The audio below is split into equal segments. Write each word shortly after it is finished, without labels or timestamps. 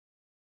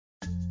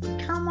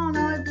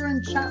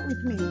chat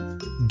with me.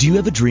 Do you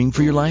have a dream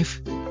for your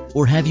life?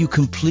 Or have you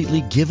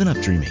completely given up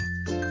dreaming?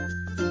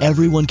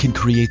 Everyone can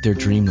create their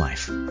dream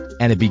life,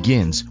 and it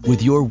begins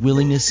with your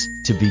willingness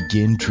to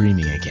begin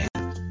dreaming again.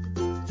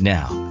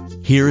 Now,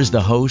 here is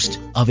the host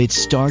of It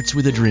Starts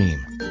With a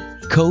Dream,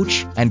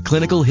 coach and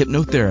clinical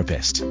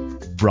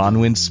hypnotherapist,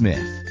 Bronwyn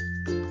Smith.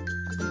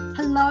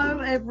 Hello,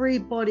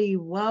 everybody.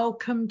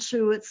 Welcome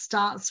to It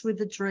Starts With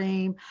a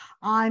Dream.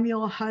 I'm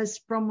your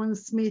host, Bronwyn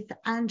Smith,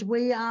 and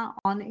we are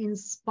on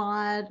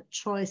Inspired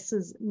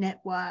Choices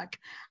Network.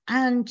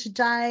 And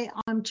today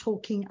I'm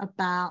talking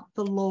about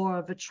the law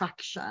of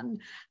attraction.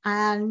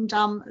 And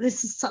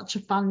this is such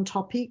a fun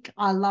topic.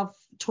 I love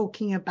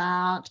talking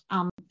about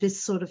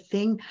this sort of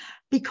thing,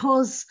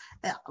 because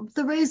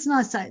the reason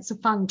I say it's a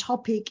fun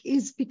topic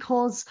is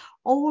because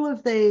all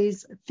of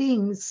these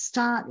things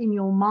start in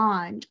your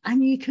mind,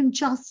 and you can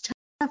just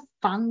have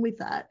fun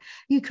with it.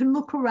 You can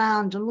look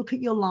around and look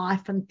at your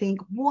life and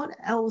think, what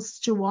else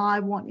do I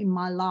want in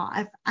my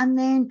life? And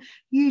then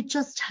you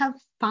just have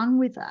fun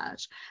with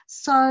it.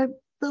 So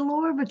the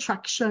law of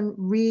attraction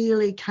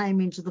really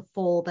came into the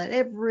fore, that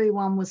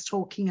everyone was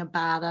talking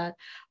about it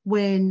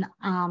when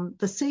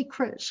The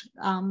Secret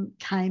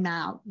came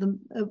out.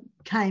 It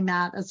came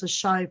out as a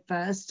show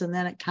first, and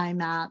then it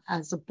came out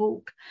as a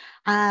book.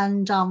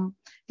 And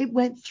it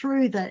went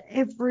through that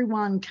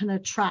everyone can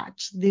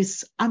attract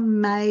this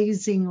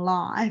amazing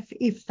life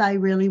if they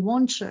really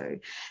want to.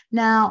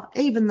 Now,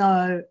 even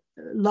though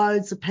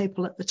loads of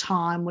people at the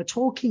time were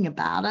talking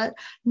about it,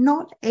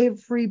 not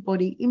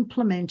everybody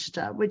implemented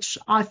it, which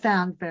I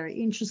found very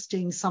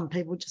interesting. Some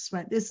people just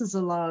went, this is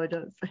a load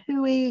of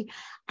hooey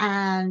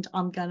and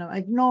I'm going to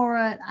ignore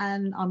it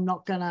and I'm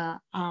not going to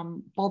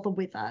bother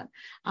with it.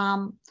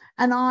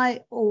 And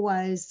I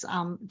always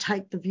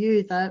take the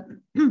view that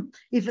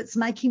if it's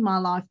making my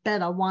life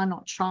better, why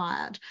not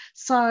try it?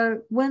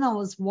 So when I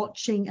was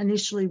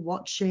initially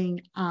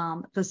watching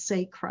The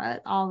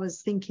Secret, I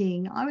was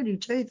thinking, I already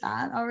do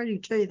that.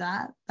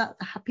 That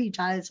Happy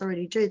Days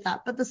already do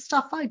that. But the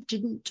stuff I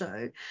didn't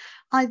do,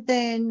 I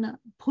then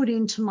put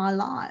into my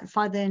life.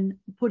 I then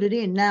put it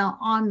in. Now,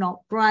 I'm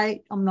not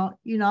great. I'm not,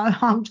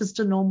 I'm just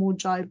a normal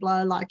Joe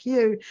Blow like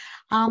you.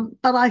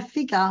 But I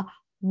figure,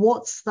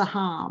 what's the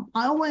harm?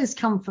 I always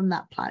come from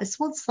that place.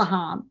 What's the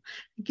harm?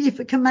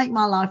 If it can make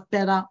my life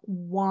better,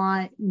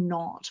 why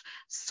not?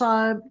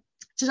 So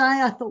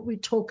today I thought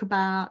we'd talk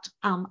about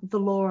the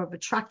law of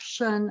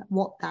attraction,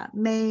 what that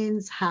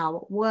means, how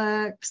it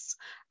works,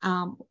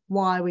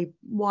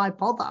 why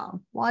bother?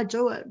 Why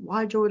do it?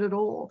 Why do it at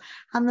all?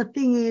 And the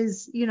thing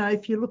is,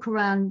 if you look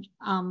around,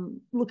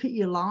 look at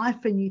your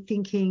life and you're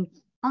thinking,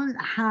 I don't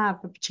have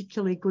a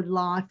particularly good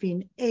life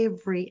in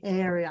every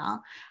area.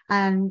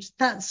 And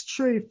that's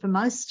true for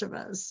most of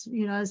us.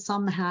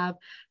 Some have,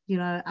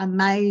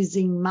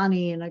 amazing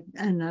money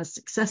and a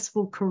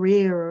successful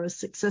career or a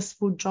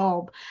successful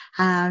job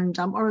and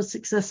or a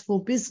successful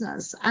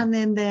business. And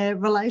then their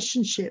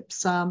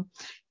relationships,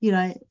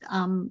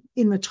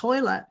 in the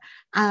toilet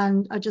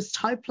and are just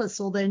hopeless,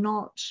 or they're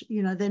not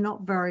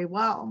very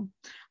well.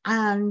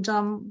 And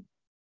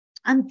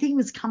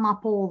things come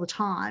up all the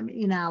time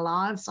in our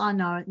lives. I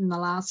know in the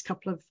last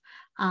couple of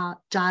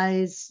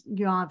days,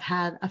 I've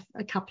had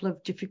a couple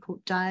of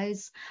difficult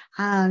days,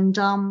 and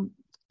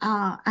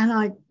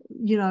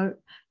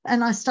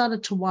I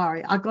started to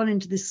worry. I got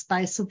into this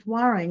space of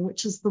worrying,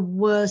 which is the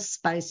worst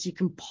space you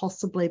can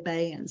possibly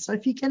be in. So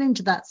if you get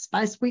into that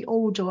space, we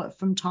all do it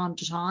from time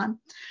to time.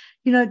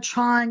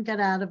 Try and get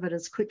out of it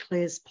as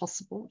quickly as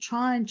possible.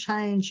 Try and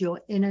change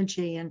your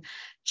energy and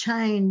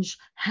change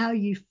how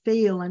you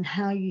feel and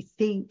how you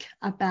think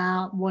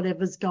about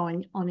whatever's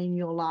going on in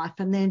your life,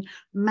 and then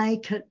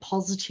make it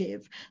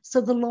positive.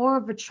 So the law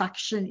of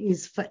attraction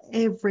is for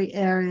every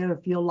area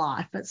of your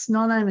life. It's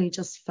not only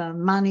just for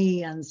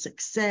money and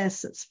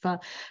success, it's for,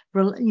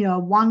 a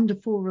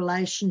wonderful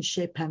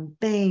relationship and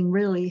being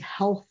really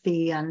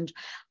healthy and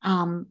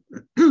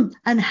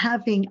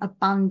having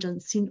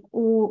abundance in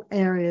all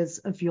areas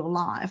of your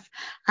life.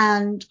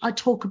 And I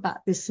talk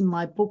about this in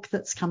my book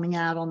that's coming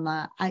out on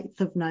the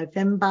 8th of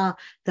November.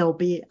 There'll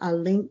be a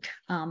link.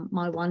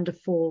 My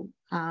wonderful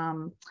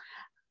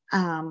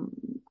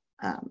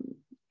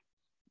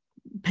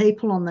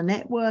people on the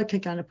network are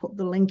going to put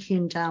the link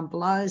in down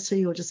below, so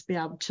you'll just be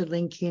able to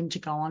link in to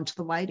go onto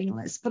the waiting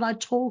list. But I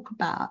talk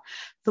about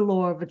the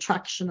law of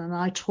attraction, and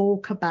I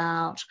talk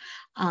about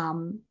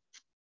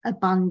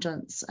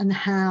abundance and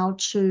how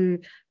to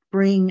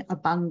bring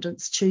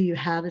abundance to you,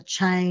 how to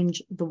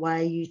change the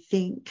way you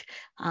think.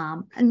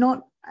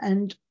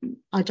 And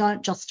I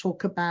don't just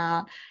talk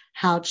about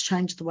how to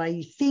change the way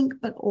you think,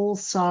 but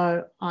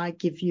also I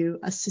give you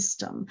a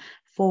system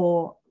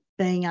for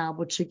being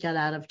able to get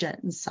out of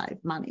debt and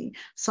save money.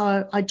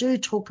 So I do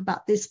talk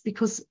about this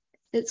because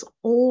it's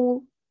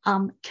all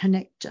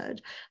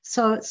connected.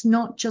 So it's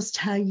not just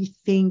how you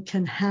think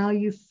and how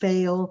you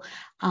feel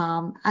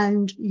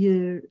and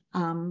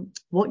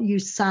what you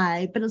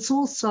say, but it's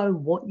also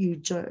what you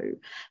do.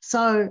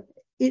 So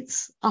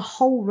it's a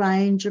whole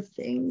range of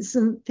things.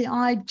 And the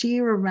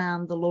idea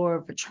around the law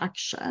of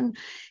attraction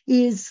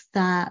is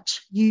that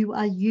you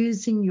are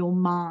using your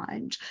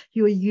mind.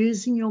 You are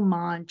using your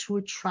mind to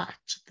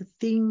attract the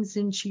things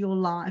into your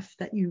life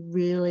that you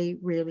really,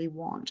 really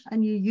want.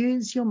 And you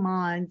use your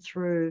mind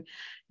through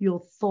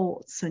your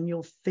thoughts and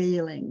your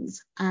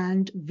feelings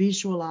and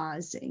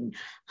visualizing.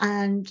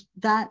 And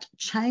that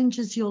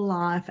changes your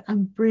life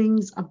and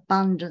brings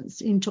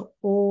abundance into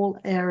all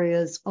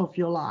areas of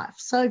your life.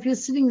 So if you're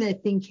sitting there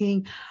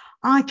thinking,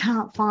 I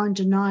can't find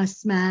a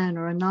nice man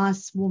or a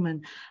nice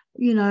woman,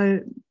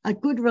 a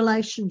good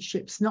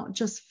relationship's not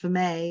just for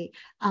me,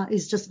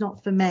 is just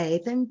not for me,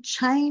 then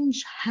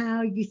change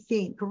how you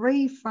think,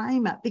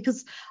 reframe it,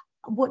 because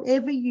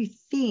whatever you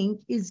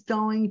think is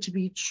going to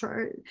be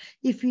true.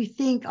 If you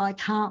think I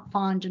can't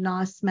find a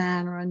nice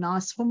man or a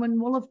nice woman,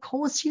 well, of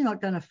course you're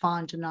not going to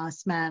find a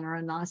nice man or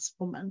a nice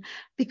woman,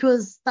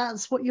 because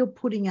that's what you're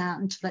putting out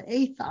into the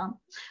ether.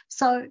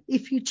 So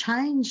if you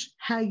change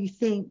how you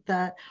think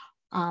that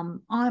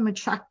I'm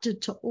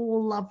attracted to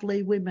all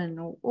lovely women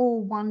or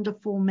all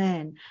wonderful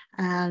men,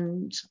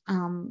 and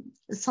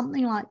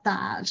something like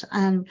that,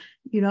 and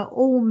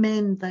all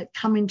men that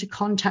come into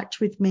contact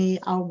with me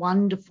are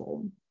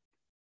wonderful.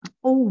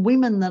 All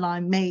women that I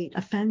meet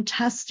are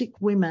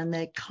fantastic women.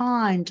 They're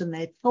kind and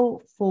they're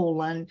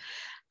thoughtful, and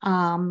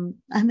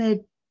they're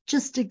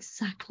just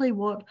exactly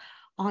what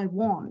I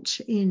want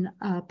in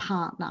a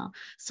partner.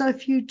 So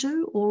if you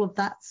do all of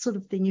that sort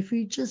of thing, if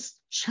you just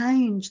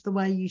change the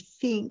way you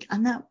think,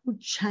 and that would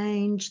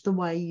change the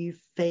way you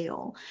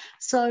feel.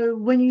 So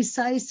when you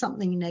say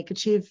something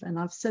negative, and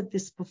I've said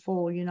this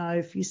before,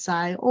 if you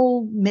say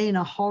all men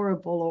are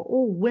horrible or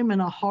all women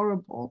are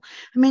horrible,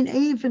 I mean,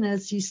 even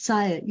as you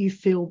say it, you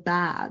feel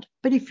bad.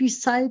 But if you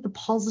say the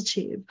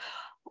positive,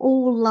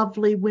 all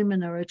lovely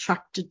women are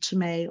attracted to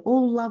me,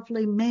 all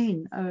lovely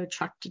men are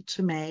attracted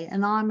to me,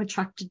 and I'm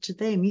attracted to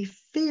them, you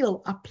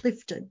feel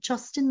uplifted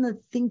just in the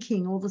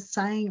thinking or the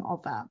saying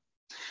of it.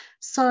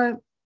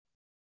 So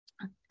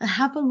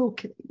have a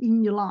look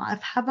in your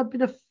life, have a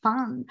bit of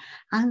fun,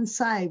 and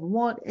say,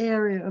 what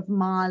area of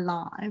my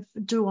life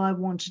do I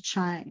want to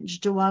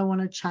change? Do I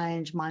want to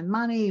change my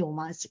money or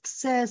my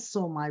success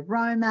or my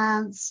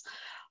romance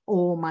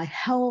or my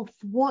health?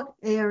 What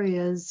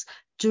areas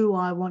do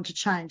I want to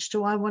change?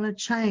 Do I want to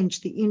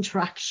change the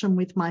interaction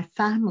with my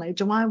family?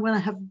 Do I want to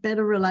have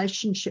better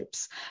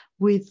relationships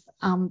with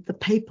the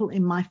people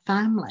in my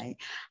family?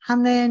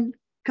 And then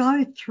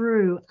go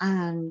through,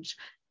 and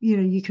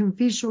you can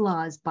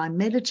visualize by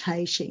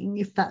meditating.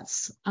 If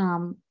that's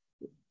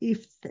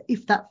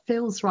if that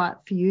feels right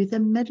for you,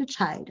 then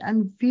meditate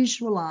and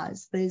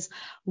visualize these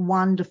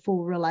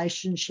wonderful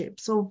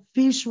relationships, or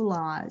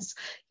visualize,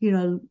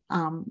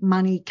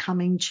 money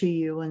coming to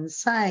you, and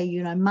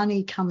say,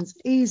 money comes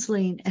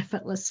easily and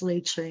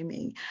effortlessly to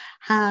me.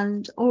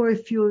 Or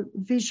if you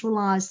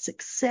visualize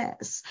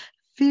success,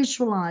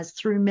 visualize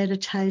through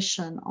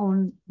meditation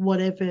on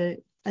whatever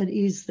it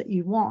is that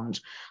you want.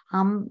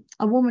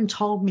 A woman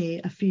told me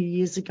a few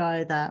years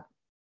ago that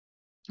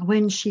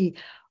when she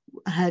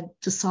had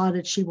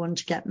decided she wanted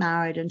to get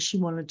married and she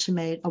wanted to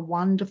meet a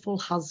wonderful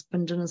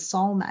husband and a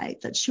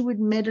soulmate, that she would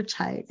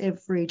meditate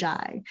every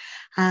day,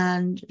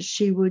 and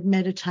she would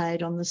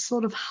meditate on the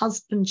sort of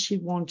husband she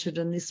wanted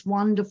and this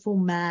wonderful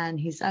man,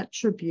 his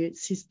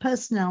attributes, his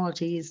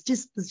personality, his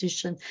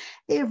disposition,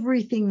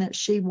 everything that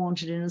she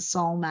wanted in a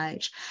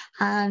soulmate.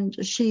 And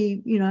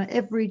she,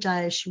 every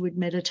day she would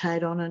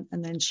meditate on it,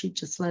 and then she'd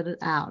just let it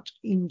out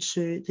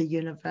into the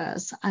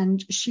universe.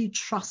 And she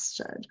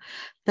trusted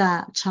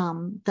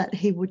that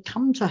he would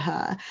come to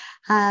her.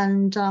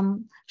 And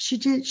she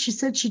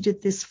said she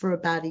did this for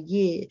about a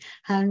year.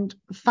 And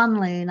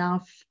funnily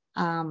enough,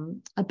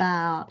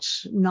 about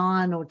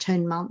 9 or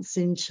 10 months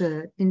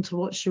into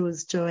what she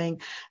was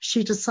doing,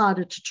 she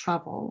decided to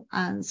travel.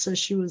 And so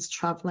she was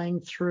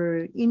traveling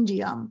through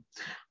India,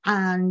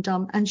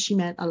 and she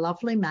met a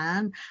lovely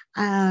man,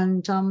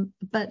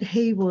 but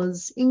he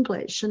was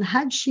English. And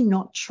had she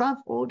not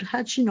traveled,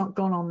 had she not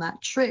gone on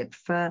that trip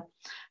for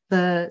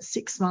the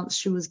 6 months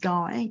she was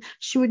going,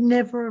 she would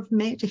never have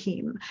met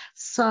him.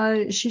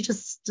 So she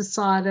just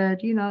decided,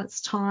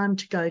 it's time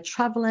to go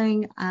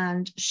traveling,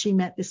 and she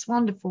met this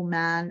wonderful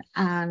man,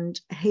 and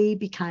he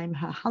became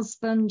her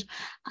husband,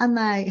 and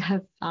they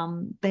have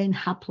been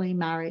happily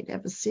married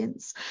ever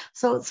since.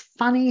 So it's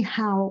funny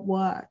how it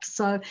works.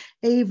 So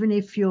even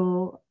if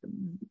you're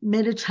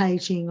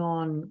meditating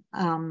on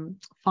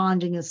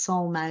finding a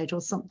soulmate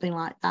or something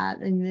like that,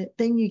 and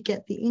then you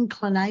get the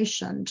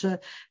inclination to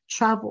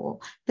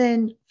travel,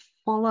 then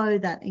follow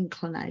that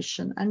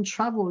inclination and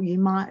travel. You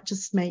might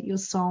just meet your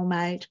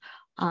soulmate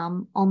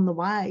on the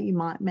way. You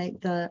might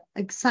meet the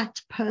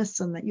exact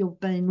person that you've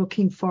been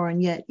looking for,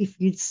 and yet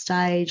if you'd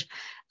stayed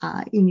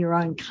in your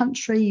own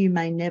country, you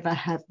may never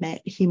have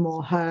met him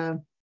or her.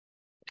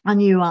 I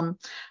knew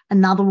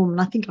another woman,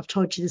 I think I've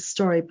told you this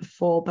story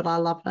before, but I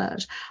love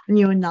it. I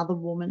knew another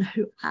woman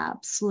who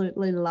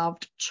absolutely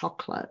loved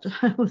chocolate.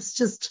 It was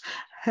just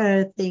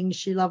her thing.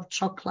 She loved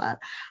chocolate,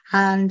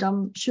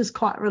 and she was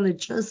quite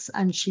religious,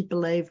 and she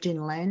believed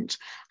in Lent.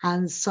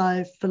 And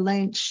so for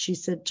Lent, she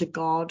said to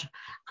God,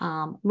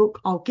 look,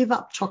 I'll give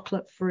up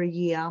chocolate for a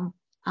year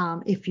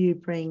if you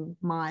bring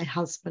my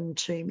husband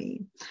to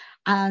me.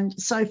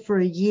 And so for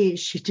a year,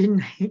 she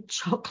didn't eat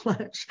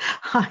chocolate.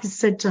 I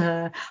said to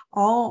her,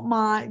 oh,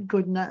 my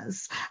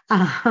goodness.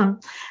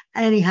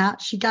 Anyhow,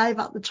 she gave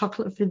up the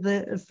chocolate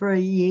for a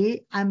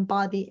year. And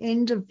by the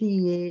end of the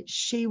year,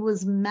 she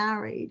was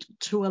married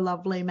to a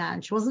lovely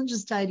man. She wasn't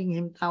just dating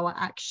him. They were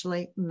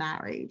actually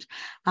married.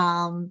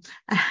 And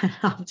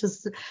I've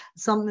just,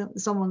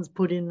 someone's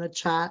put in the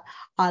chat,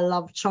 I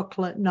love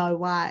chocolate, no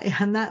way.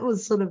 And that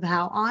was sort of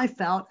how I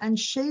felt. And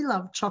she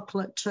loved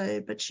chocolate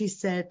too. But she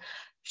said,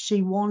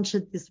 she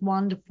wanted this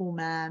wonderful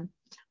man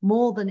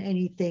more than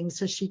anything.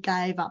 So she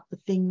gave up the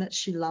thing that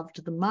she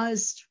loved the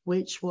most,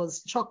 which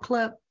was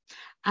chocolate.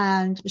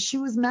 And she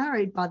was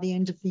married by the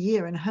end of the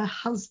year, and her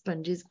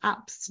husband is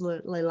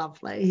absolutely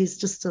lovely. He's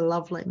just a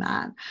lovely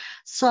man.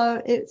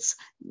 So it's,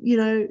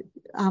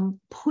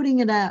 putting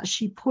it out.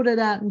 She put it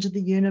out into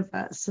the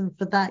universe, and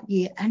for that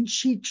year, and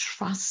she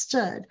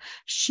trusted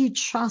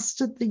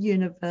the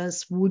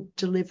universe would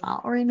deliver,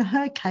 or in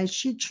her case,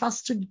 she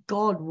trusted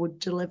God would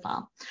deliver.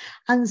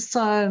 And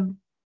so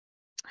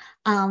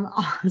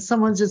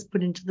someone's just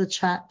put into the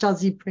chat,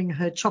 does he bring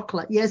her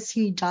chocolate? Yes,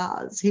 he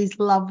does. He's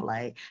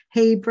lovely.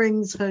 He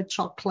brings her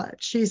chocolate.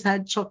 She's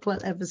had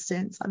chocolate ever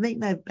since. I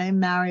think they've been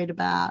married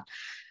about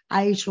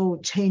 8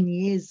 or 10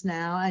 years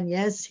now. And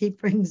yes, he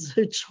brings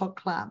her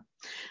chocolate.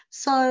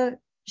 So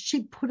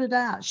she put it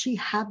out. She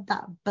had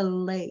that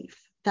belief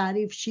that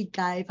if she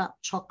gave up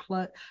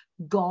chocolate,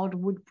 God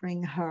would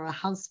bring her a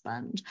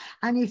husband.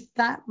 And if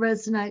that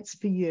resonates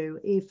for you,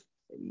 if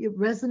it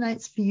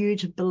resonates for you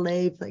to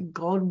believe that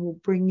God will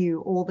bring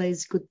you all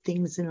these good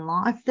things in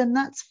life, then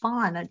that's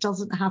fine. It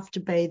doesn't have to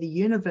be the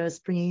universe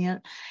bringing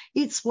it.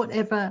 It's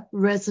whatever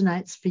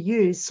resonates for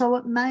you. So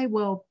it may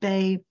well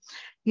be,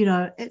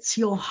 it's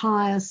your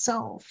higher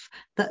self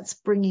that's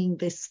bringing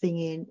this thing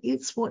in.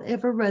 It's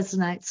whatever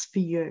resonates for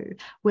you,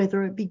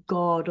 whether it be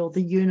God or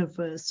the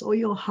universe or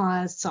your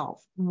higher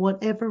self.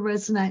 Whatever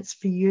resonates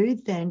for you,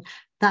 then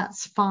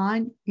that's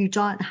fine. You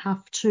don't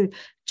have to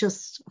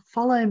just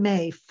follow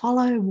me.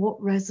 Follow what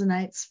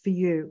resonates for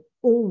you.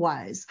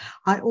 Always.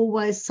 I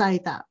always say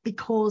that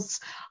because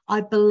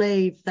I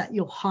believe that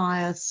your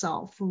higher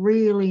self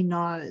really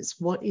knows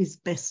what is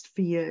best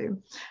for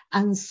you.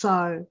 And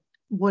so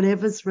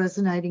whatever's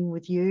resonating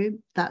with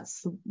you,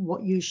 that's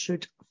what you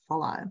should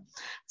follow.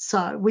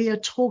 So we are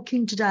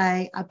talking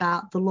today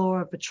about the law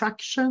of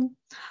attraction.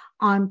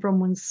 I'm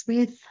Bronwyn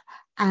Smith,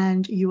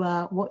 and you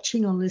are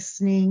watching or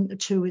listening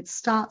to It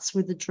Starts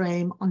With a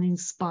Dream on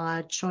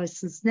Inspired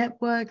Choices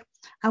Network.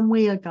 And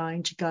we are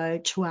going to go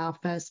to our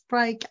first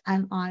break,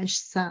 and I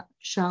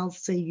shall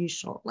see you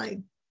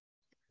shortly.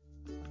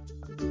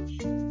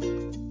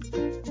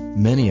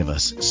 Many of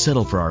us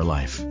settle for our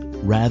life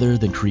rather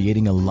than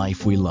creating a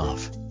life we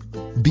love.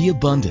 Be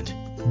abundant,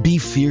 be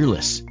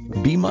fearless,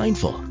 be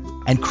mindful,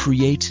 and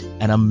create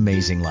an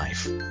amazing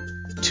life.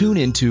 Tune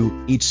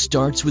into It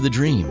Starts With a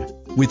Dream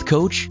with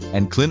coach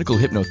and clinical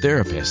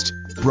hypnotherapist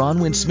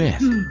Bronwyn Smith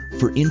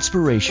for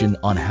inspiration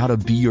on how to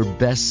be your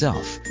best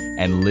self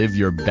and live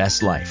your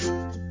best life.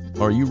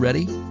 Are you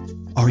ready?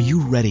 Are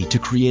you ready to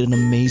create an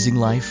amazing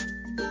life?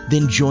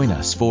 Then join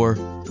us for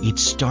It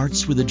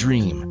Starts With a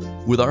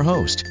Dream with our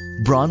host,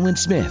 Bronwyn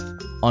Smith,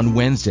 on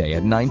Wednesday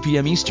at 9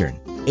 p.m. Eastern,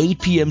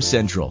 8 p.m.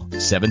 Central,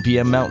 7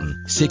 p.m.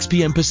 Mountain, 6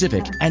 p.m.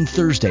 Pacific, and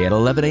Thursday at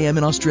 11 a.m.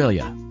 in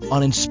Australia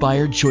on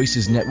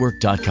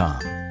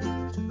InspiredChoicesNetwork.com.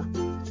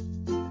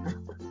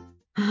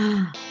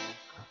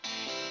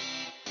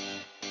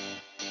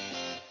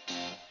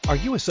 Are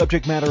you a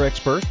subject matter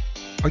expert?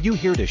 Are you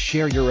here to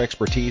share your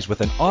expertise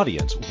with an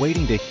audience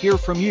waiting to hear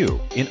from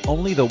you in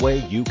only the way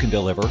you can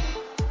deliver?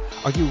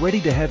 Are you ready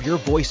to have your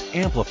voice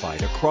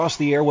amplified across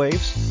the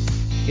airwaves?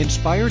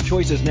 Inspired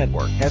Choices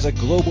Network has a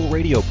global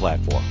radio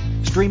platform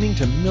streaming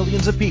to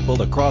millions of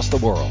people across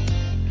the world.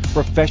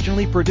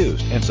 Professionally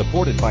produced and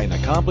supported by an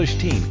accomplished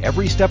team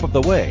every step of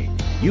the way,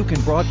 you can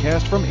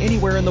broadcast from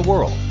anywhere in the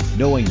world,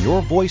 knowing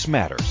your voice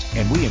matters,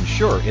 and we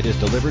ensure it is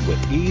delivered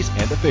with ease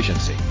and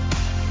efficiency.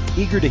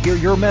 Eager to hear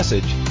your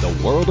message, the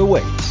world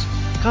awaits.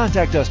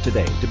 Contact us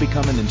today to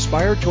become an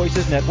Inspired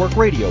Choices Network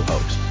radio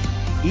host.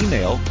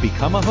 Email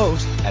become a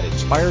host at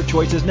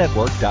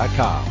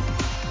inspiredchoicesnetwork.com.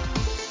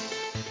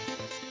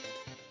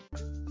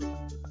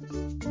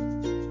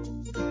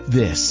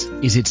 This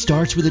is It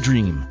Starts With a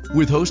Dream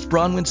with host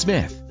Bronwyn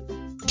Smith.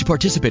 To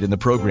participate in the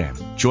program,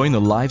 join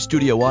the live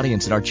studio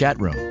audience in our chat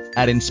room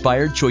at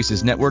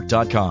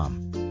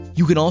inspiredchoicesnetwork.com.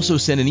 You can also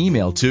send an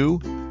email to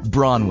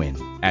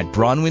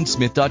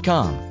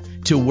bronwyn@bronwynsmith.com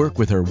to work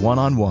with her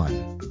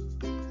one-on-one.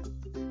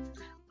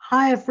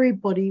 Hi,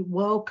 everybody.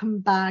 Welcome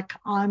back.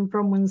 I'm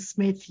Bronwyn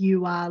Smith.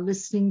 You are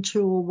listening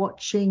to or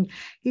watching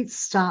It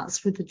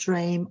Starts With a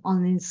Dream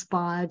on the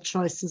Inspired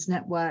Choices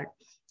Network.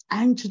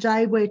 And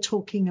today we're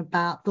talking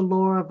about the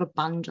law of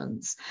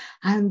abundance.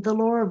 And the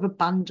law of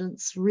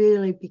abundance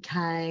really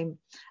became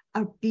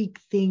a big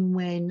thing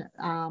when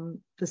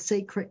The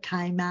Secret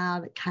came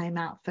out. It came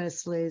out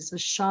firstly as a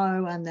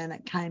show, and then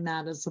it came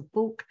out as a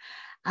book.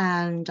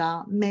 And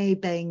me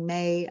being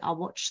me, I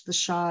watched the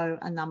show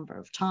a number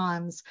of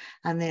times.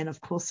 And then, of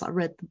course, I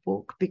read the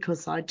book,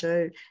 because I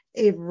do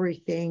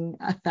everything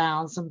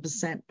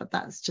 1,000%, but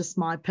that's just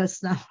my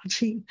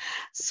personality.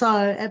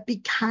 So it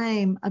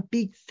became a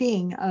big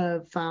thing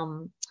of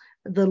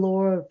the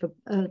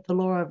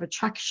law of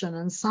attraction.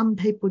 And some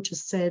people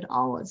just said,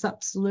 oh, it's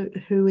absolute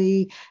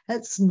hooey,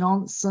 it's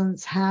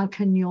nonsense. How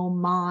can your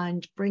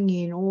mind bring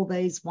in all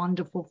these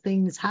wonderful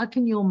things? How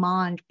can your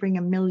mind bring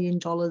 $1 million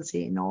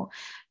in, or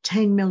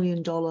 $10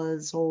 million,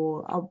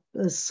 or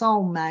a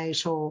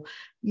soulmate, or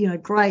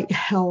great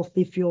health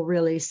if you're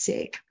really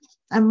sick?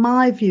 And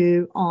my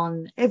view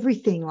on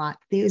everything like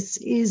this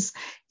is,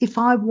 if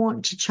I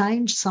want to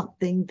change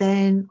something,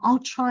 then I'll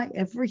try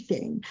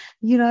everything.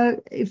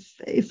 If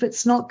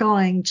it's not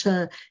going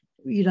to,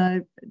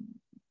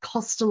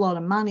 cost a lot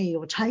of money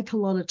or take a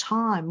lot of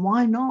time,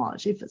 why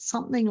not? If it's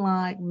something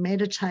like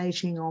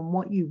meditating on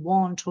what you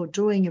want, or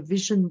doing a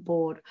vision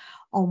board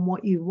on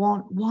what you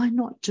want, why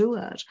not do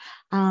it?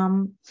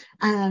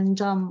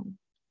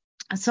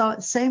 So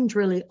it seemed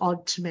really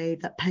odd to me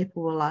that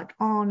people were like,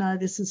 oh, no,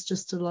 this is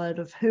just a load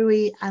of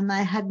hooey, and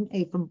they hadn't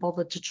even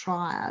bothered to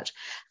try it.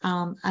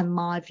 And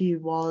my view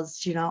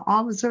was,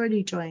 I was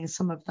already doing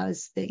some of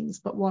those things,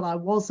 but what I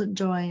wasn't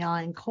doing,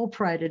 I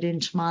incorporated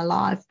into my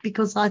life,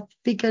 because I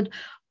figured,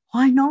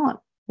 why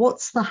not?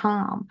 What's the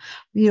harm?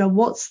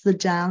 What's the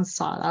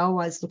downside? I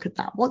always look at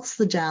that. What's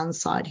the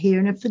downside here?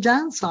 And if the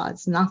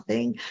downside's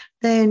nothing,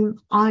 then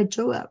I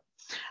do it.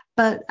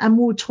 And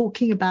we were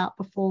talking about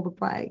before the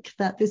break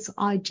that this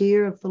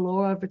idea of the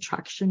law of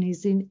attraction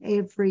is in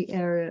every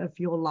area of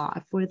your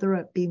life, whether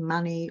it be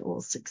money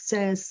or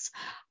success,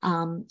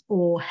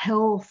 or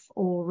health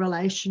or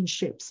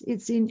relationships.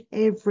 It's in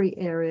every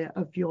area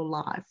of your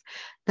life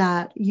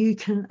that you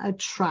can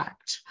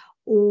attract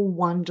all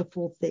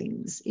wonderful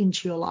things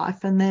into your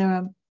life. And there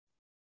are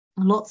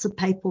lots of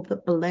people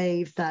that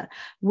believe that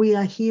we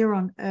are here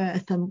on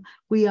earth, and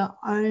we are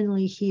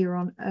only here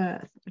on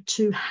earth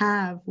to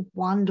have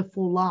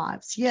wonderful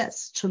lives.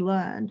 Yes, to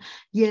learn.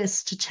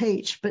 Yes, to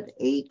teach, but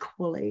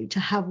equally to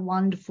have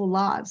wonderful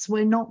lives.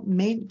 We're not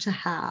meant to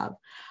have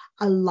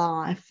a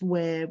life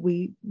where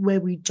we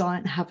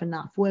don't have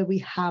enough, where we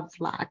have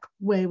lack,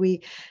 where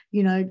we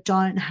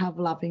don't have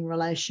loving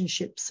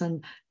relationships,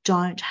 and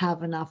don't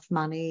have enough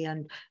money,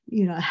 and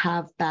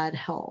have bad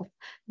health.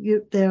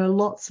 There are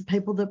lots of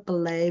people that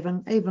believe,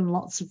 and even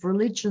lots of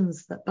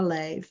religions that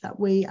believe, that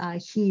we are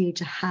here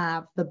to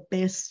have the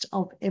best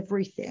of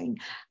everything,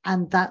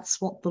 and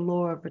that's what the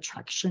law of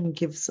attraction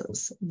gives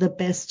us, the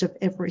best of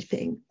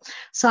everything.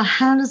 So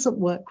how does it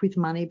work with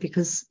money?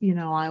 Because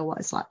I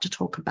always like to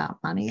talk about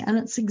money, and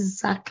it's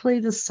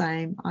exactly the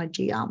same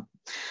idea.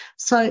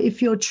 So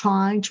if you're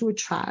trying to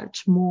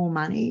attract more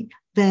money,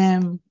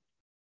 then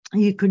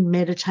you could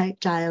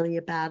meditate daily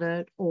about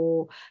it,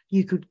 or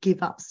you could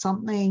give up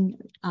something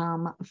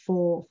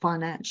for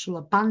financial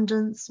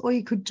abundance, or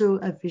you could do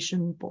a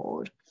vision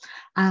board.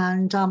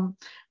 And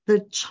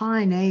the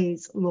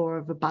Chinese law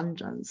of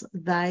abundance,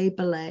 they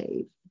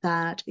believe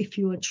that if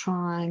you are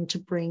trying to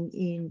bring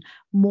in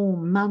more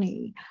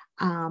money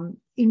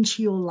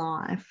into your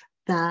life,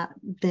 that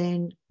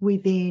then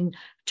within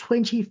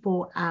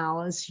 24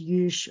 hours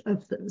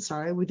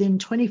within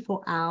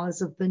 24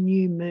 hours of the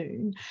new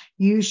moon,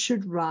 you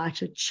should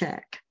write a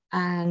check,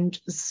 and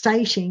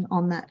stating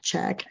on that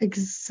check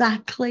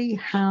exactly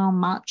how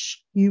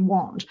much you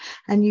want,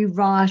 and you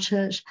write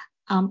it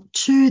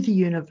to the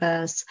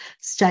universe,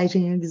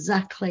 stating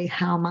exactly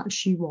how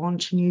much you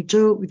want, and you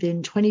do it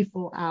within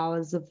 24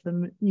 hours of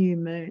the new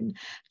moon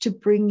to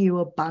bring you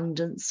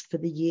abundance for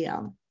the year.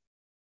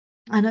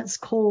 And it's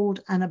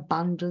called an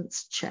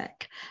abundance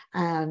check.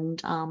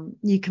 And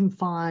you can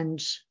find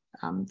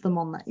them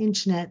on the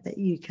internet, that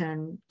you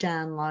can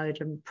download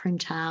and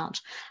print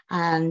out,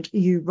 and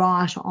you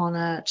write on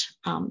it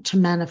to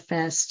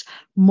manifest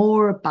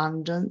more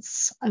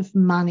abundance of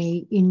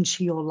money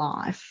into your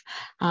life.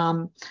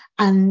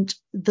 And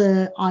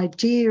the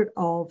idea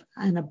of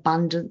an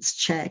abundance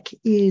check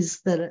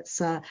is that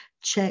it's a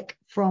check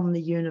from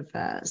the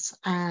universe,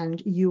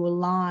 and you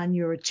align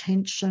your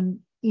intention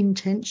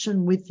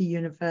with the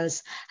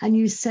universe, and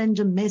you send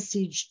a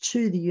message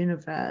to the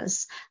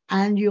universe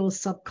and your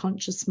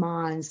subconscious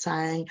mind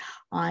saying,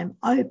 I'm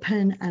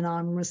open and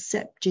I'm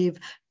receptive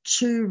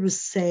to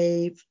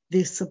receive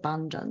this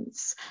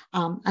abundance.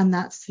 And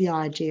that's the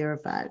idea of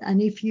it.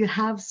 And if you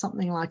have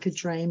something like a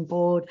dream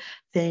board,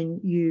 then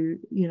you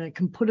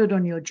can put it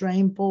on your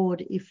dream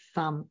board.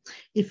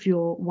 If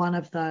you're one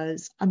of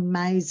those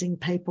amazing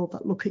people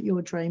that look at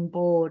your dream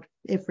board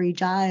every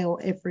day or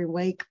every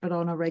week, but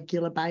on a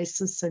regular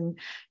basis, and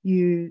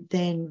you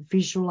then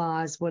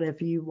visualize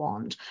whatever you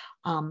want.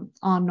 I'm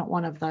not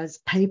one of those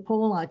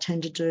people. I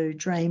tend to do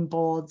dream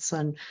boards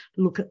and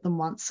look at them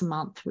once a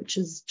month, which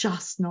is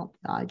just not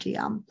the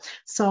idea.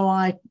 So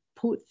I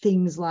put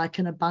things like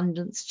an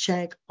abundance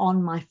check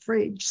on my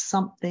fridge,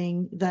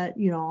 something that,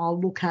 I'll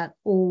look at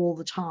all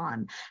the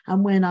time.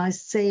 And when I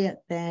see it,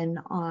 then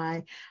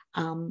I,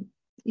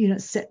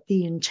 set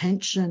the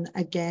intention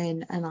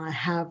again, and I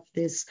have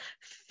this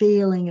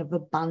feeling of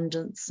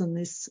abundance and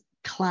this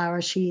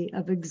clarity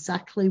of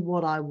exactly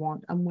what I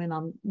want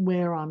and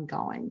where I'm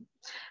going.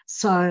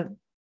 So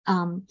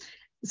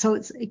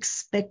it's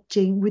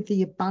expecting, with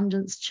the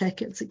abundance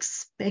check, it's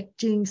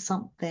expecting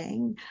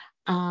something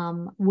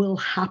will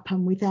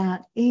happen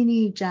without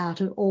any doubt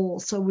at all.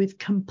 So with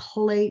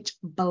complete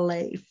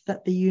belief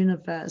that the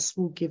universe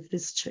will give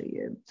this to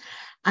you.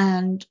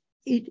 And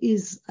it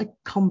is a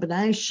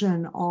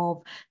combination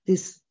of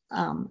this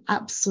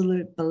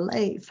absolute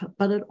belief,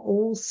 but it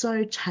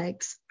also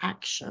takes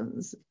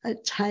actions.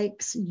 It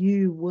takes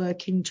you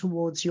working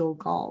towards your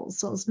goals.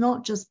 So it's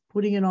not just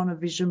putting it on a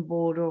vision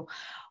board or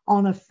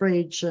on a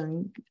fridge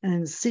and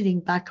sitting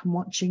back and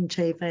watching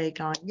TV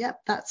going, yep,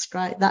 that's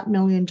great, that $1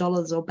 million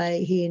will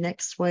be here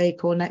next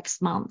week or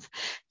next month.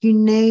 You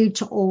need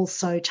to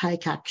also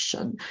take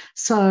action.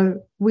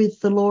 So with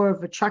the law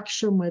of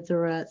attraction,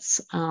 whether it's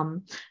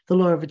the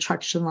law of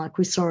attraction like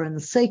we saw in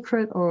The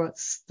Secret, or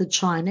it's the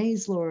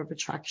Chinese law of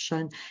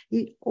attraction,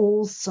 it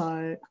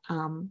also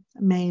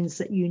means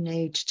that you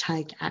need to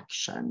take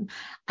action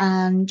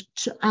and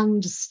to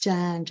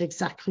understand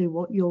exactly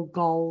what your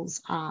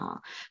goals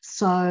are.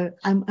 So,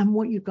 and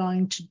what you're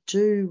going to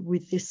do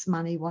with this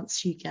money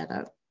once you get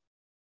it.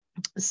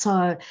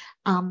 So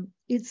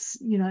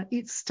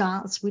it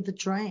starts with a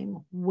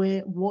dream.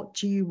 What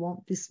do you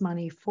want this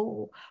money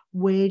for?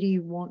 What do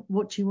you want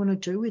to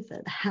do with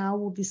it? How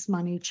will this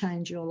money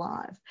change your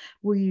life?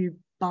 Will you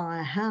buy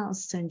a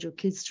house, send your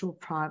kids to a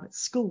private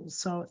school?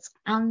 So it's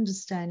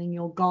understanding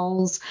your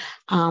goals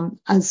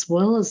as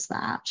well as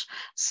that.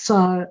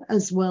 So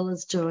as well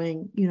as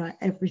doing,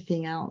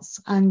 everything else.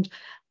 And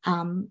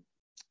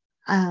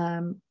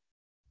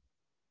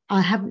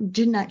I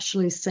didn't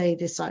actually see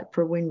this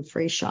Oprah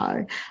Winfrey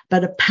show,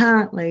 but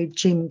apparently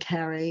Jim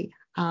Carrey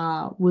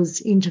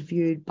was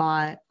interviewed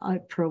by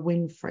Oprah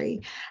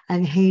Winfrey,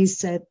 and he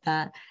said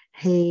that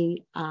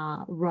he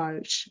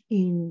wrote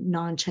in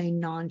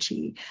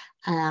 1990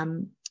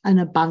 an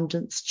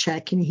abundance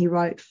check, and he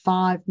wrote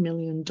 $5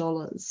 million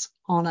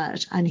on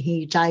it, and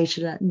he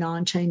dated it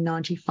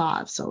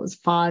 1995. So it was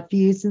 5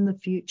 years in the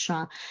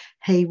future.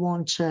 He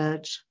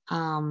wanted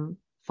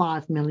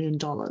 $5 million.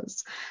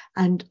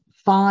 And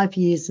 5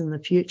 years in the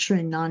future,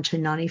 in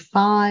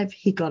 1995,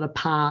 he got a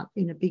part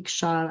in a big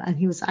show, and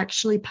he was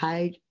actually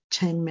paid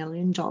 $10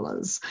 million.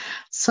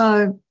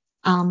 So,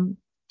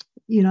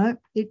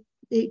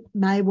 it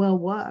may well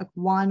work.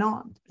 Why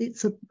not?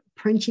 It's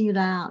printing it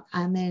out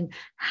and then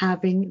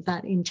having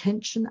that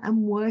intention and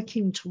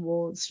working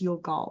towards your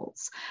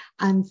goals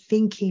and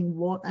thinking,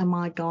 what am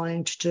I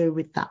going to do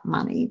with that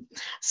money?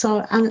 So,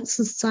 and it's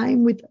the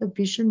same with a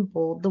vision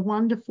board. The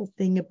wonderful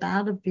thing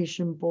about a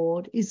vision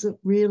board is it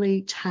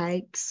really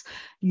takes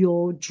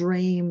your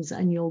dreams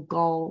and your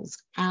goals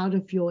out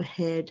of your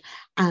head,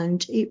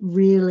 and it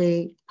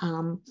really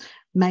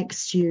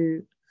makes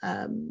you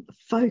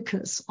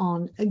focus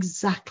on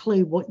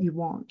exactly what you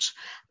want,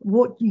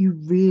 what you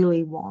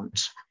really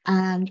want.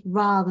 And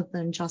rather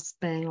than just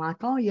being like,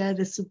 oh yeah,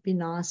 this would be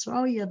nice, or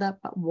oh yeah, that,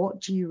 but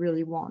what do you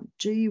really want?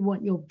 Do you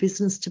want your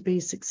business to be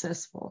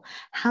successful?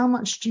 How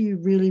much do you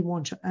really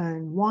want to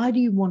earn? Why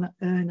do you want to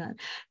earn it?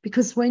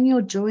 Because when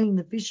you're doing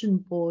the vision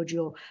board,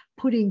 you're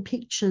putting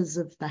pictures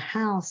of the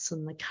house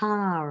and the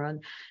car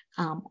and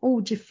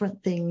all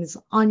different things.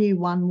 I knew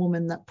one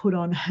woman that put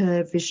on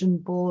her vision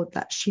board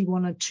that she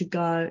wanted to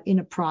go in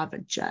a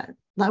private jet.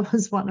 That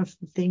was one of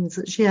the things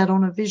that she had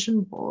on a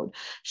vision board.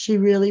 She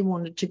really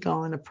wanted to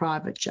go in a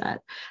private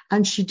jet,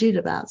 and she did.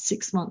 About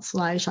 6 months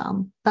later,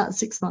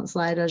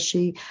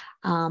 she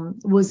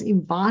was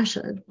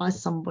invited by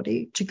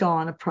somebody to go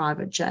on a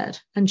private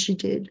jet, and she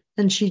did.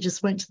 And she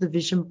just went to the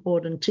vision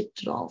board and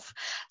ticked it off.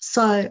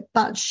 So,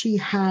 but she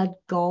had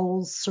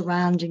goals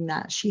surrounding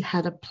that. She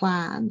had a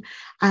plan,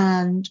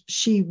 and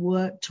she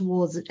worked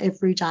towards it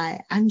every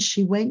day. And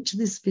she went to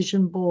this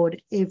vision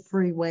board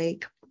every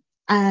week.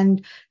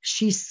 And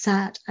she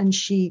sat and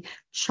she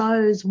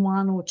chose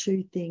one or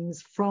two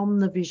things from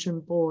the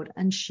vision board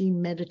and she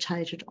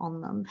meditated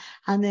on them.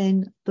 And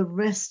then the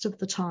rest of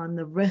the time,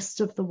 the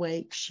rest of the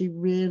week, she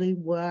really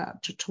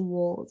worked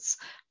towards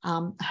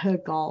her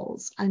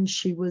goals, and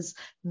she was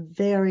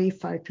very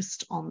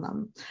focused on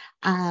them.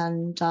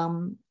 And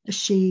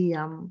she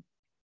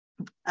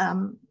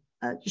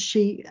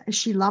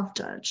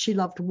loved it. She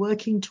loved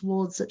working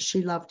towards it.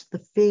 She loved the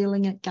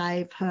feeling it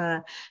gave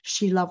her.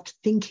 She loved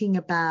thinking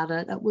about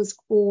it. It was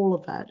all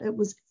of it. It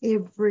was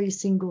every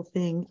single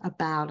thing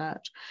about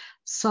it.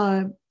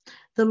 So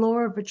the law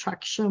of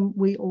attraction,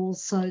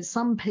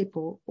 some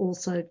people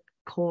also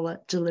call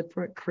it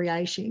deliberate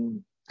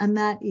creating, and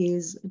that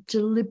is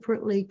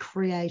deliberately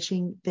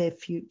creating their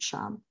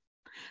future,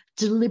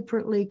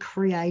 deliberately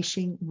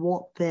creating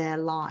what their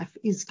life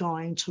is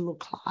going to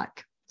look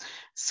like.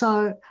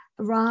 So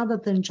rather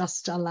than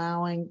just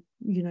allowing,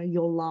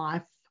 your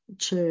life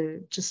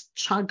to just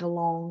chug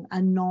along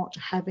and not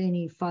have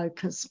any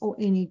focus or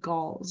any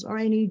goals or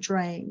any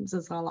dreams,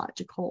 as I like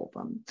to call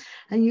them.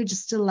 And you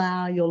just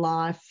allow your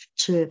life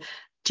to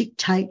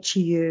dictate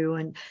to you,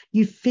 and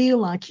you feel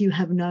like you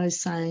have no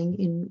saying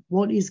in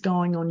what is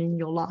going on in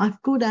your life,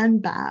 good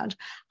and bad,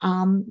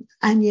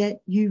 and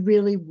yet you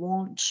really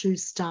want to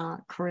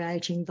start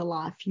creating the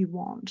life you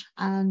want.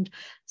 And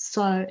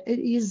so it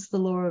is the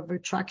law of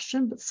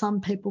attraction, but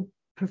some people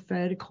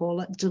prefer to call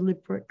it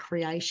deliberate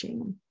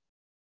creating.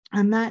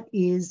 And that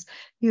is,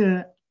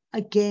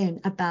 again,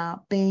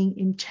 about being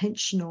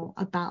intentional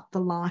about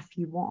the life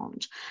you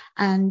want.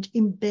 And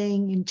in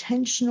being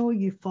intentional,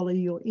 you follow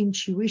your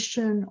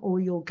intuition or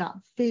your gut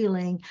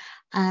feeling.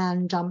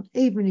 And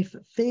even if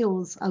it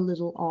feels a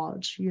little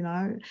odd,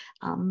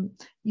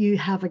 you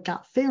have a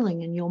gut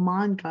feeling and your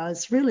mind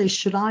goes, really,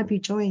 should I be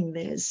doing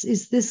this?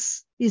 Is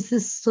this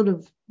sort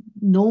of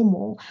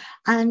normal?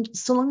 And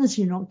so long as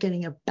you're not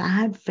getting a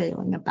bad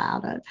feeling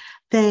about it,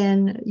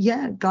 then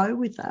go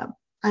with it.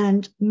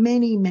 And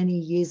many, many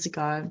years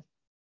ago,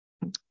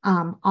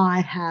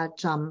 I'd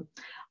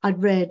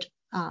read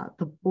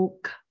the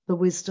book, The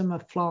Wisdom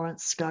of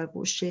Florence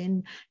Scovel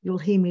Shinn. You'll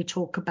hear me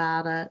talk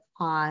about it.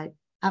 I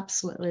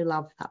absolutely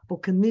love that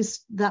book. And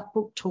that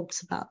book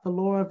talks about the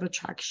law of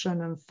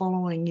attraction and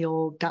following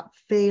your gut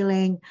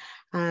feeling.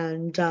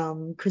 And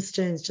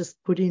Christine's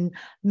just put in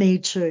Me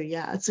Too.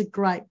 Yeah, it's a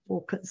great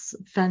book. It's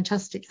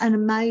fantastic. And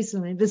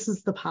amazingly, this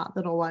is the part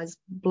that always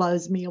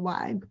blows me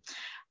away.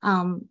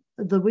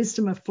 The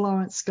Wisdom of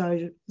Florence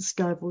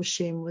Scovel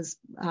Shinn was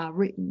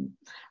written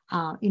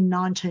in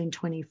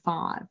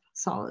 1925.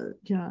 So,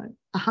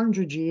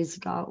 100 years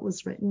ago it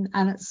was written,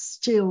 and it's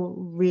still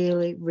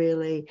really,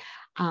 really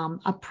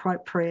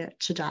appropriate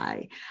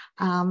today.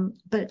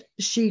 But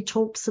she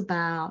talks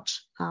about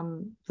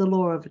the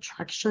law of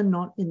attraction,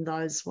 not in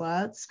those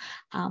words,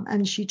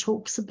 and she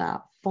talks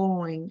about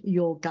following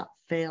your gut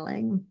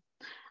feeling.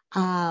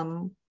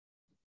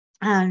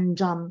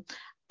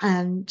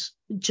 And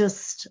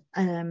just,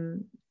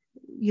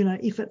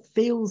 if it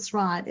feels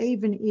right,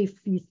 even if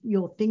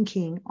you're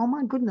thinking, oh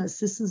my goodness,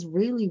 this is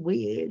really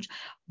weird.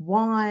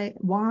 Why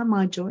am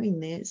I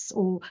doing this?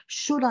 Or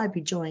should I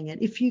be doing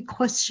it? If you're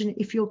questioning,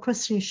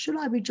 should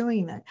I be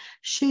doing that?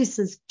 She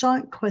says,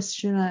 don't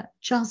question it,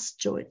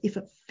 just do it. If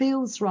it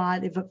feels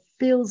right, if it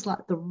feels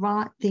like the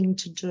right thing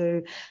to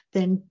do,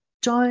 then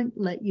don't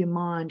let your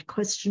mind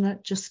question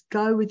it. Just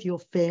go with your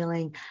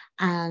feeling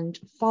and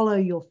follow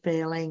your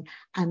feeling,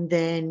 and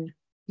then,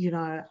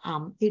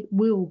 it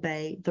will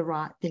be the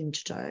right thing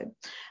to do.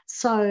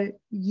 So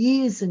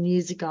years and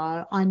years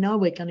ago, I know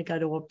we're going to go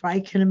to a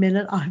break in a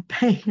minute.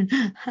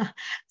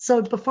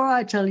 So before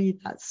I tell you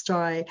that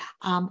story,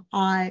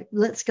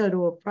 let's go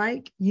to a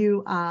break.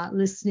 You are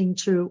listening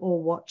to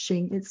or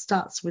watching It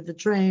Starts With a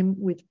Dream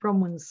with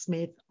Bronwyn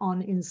Smith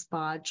on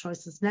Inspired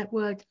Choices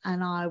Network,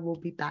 and I will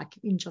be back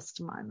in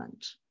just a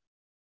moment.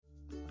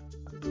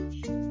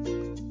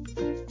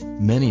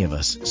 Many of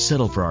us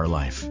settle for our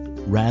life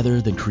rather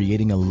than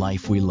creating a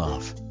life we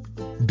love.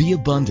 Be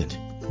abundant,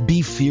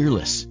 be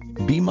fearless,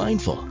 be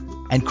mindful,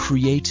 and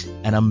create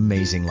an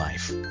amazing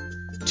life.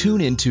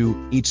 Tune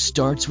into It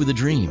Starts With a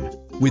Dream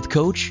with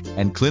coach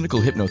and clinical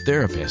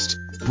hypnotherapist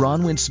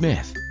Bronwyn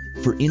Smith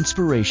for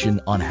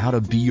inspiration on how to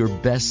be your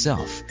best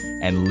self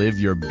and live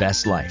your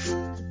best life.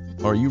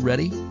 Are you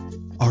ready?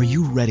 Are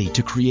you ready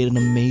to create an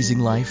amazing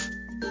life?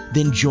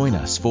 Then join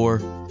us for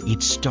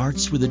It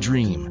Starts With a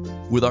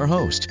Dream with our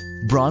host,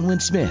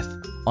 Bronwyn Smith,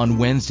 on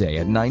Wednesday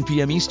at 9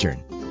 p.m.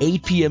 Eastern,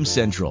 8 p.m.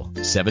 Central,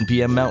 7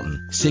 p.m.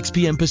 Mountain, 6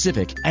 p.m.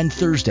 Pacific, and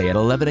Thursday at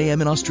 11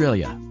 a.m. in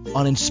Australia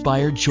on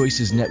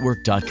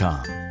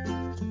InspiredChoicesNetwork.com.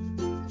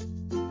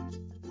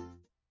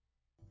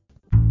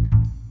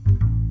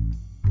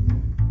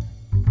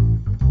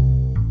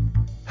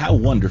 How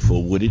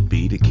wonderful would it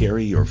be to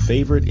carry your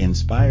favorite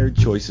Inspired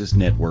Choices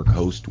Network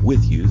host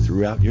with you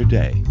throughout your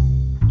day?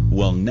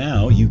 Well,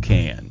 now you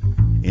can.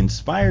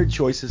 Inspired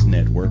Choices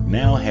Network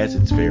now has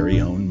its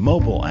very own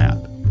mobile app.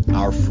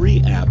 Our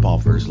free app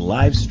offers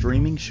live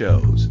streaming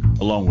shows,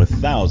 along with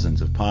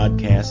thousands of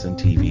podcasts and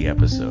TV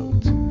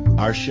episodes.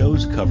 Our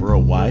shows cover a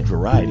wide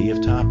variety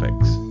of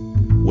topics.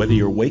 Whether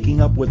you're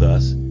waking up with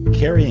us,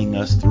 carrying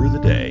us through the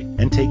day,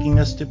 and taking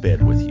us to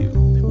bed with you,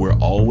 we're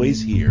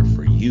always here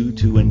for you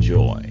to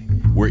enjoy.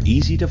 We're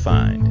easy to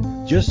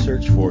find. Just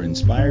search for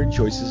Inspired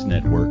Choices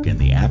Network in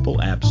the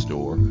Apple App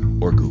Store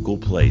or Google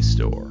Play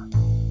Store.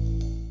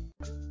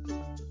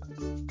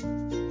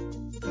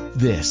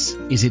 This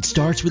is It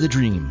Starts With a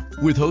Dream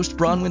with host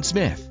Bronwyn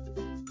Smith.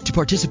 To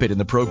participate in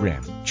the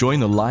program,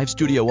 join the live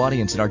studio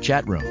audience in our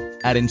chat room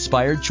at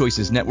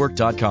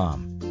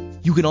InspiredChoicesNetwork.com.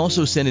 You can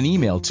also send an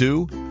email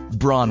to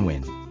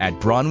Bronwyn at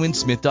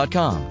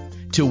BronwynSmith.com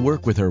to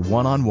work with her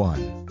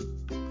one-on-one.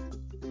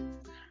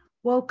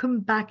 Welcome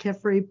back,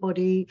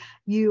 everybody.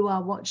 You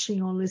are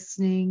watching or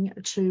listening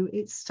to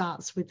It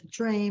Starts With a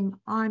Dream.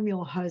 I'm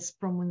your host,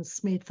 Bronwyn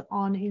Smith,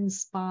 on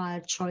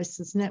Inspired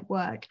Choices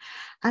Network.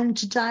 And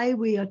today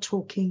we are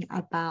talking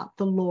about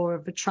the law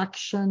of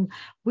attraction,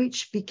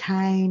 which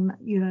became,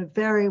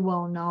 very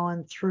well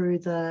known through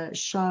the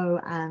show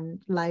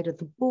and later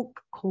the book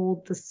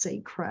called The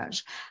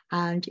Secret.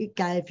 And it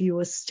gave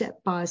you a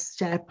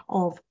step-by-step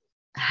of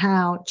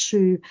how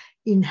to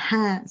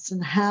enhance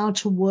and how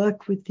to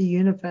work with the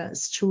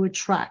universe to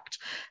attract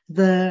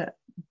the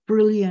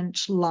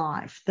brilliant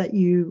life that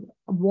you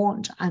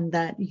want and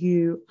that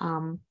you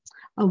are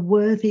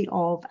worthy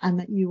of and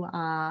that you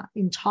are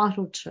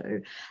entitled to.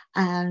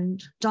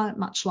 And don't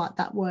much like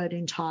that word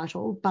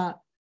entitled, but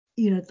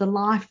the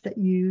life that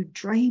you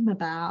dream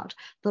about,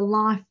 the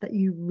life that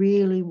you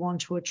really want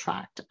to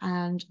attract.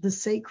 And The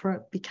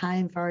Secret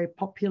became very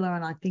popular,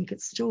 and I think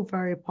it's still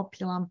very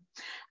popular,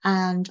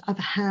 and of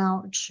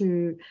how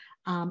to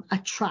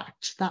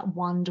attract that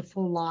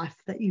wonderful life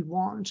that you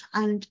want.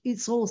 And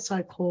it's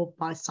also called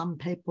by some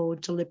people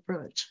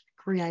deliberate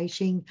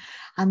creating,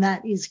 and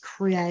that is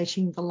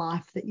creating the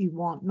life that you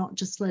want, not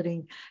just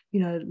letting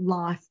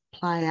life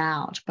play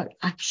out, but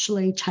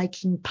actually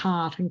taking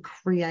part and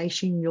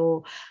creating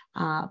your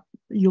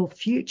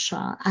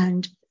future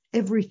and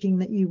everything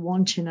that you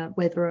want in it,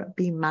 whether it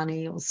be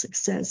money or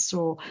success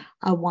or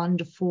a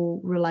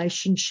wonderful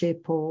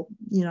relationship or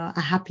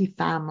a happy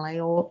family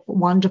or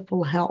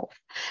wonderful health.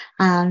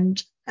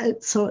 And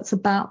so it's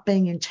about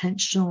being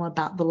intentional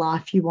about the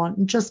life you want.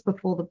 And just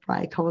before the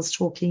break, I was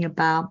talking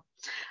about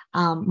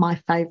my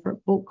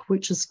favorite book,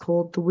 which is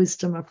called The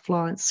Wisdom of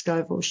Florence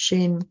Scovel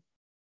Shinn.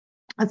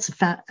 It's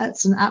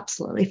an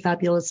absolutely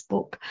fabulous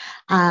book,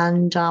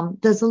 and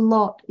there's a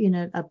lot in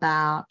it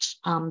about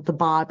the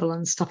Bible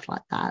and stuff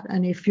like that.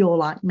 And if you're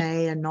like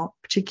me and not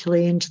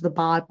particularly into the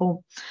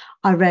Bible,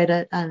 I read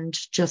it and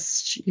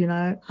just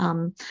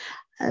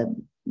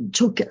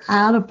took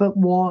out of it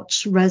what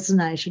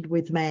resonated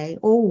with me.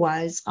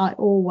 I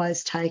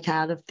always take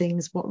out of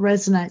things what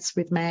resonates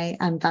with me,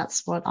 and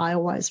that's what I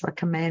always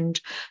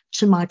recommend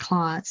to my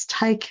clients.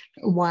 Take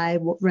away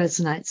what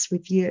resonates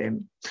with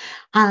you.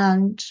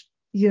 And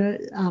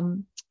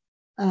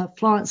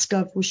Florence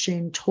Scovel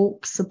Shinn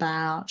talks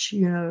about,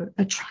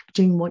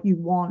 attracting what you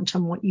want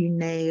and what you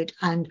need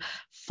and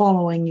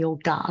following your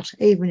gut,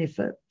 even if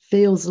it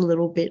feels a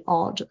little bit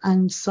odd.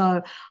 And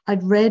so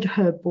I'd read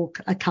her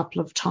book a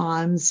couple of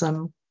times,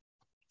 and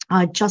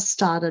I just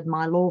started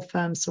my law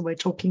firm, so we're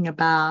talking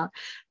about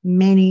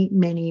many,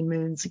 many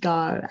moons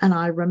ago. And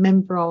I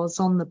remember I was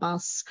on the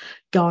bus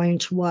going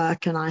to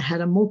work, and I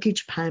had a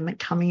mortgage payment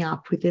coming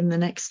up within the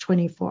next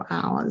 24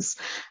 hours.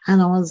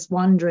 And I was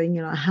wondering,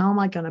 how am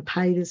I going to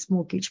pay this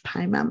mortgage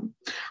payment?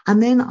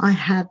 And then I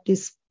had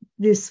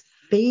this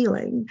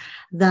feeling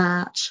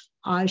that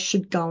I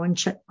should go and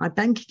check my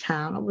bank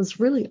account. It was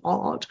really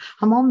odd.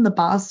 I'm on the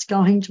bus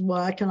going to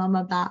work, and I'm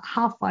about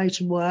halfway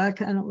to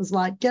work, and it was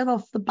like, get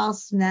off the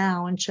bus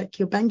now and check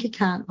your bank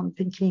account. I'm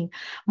thinking,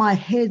 my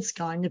head's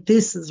going,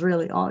 this is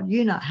really odd.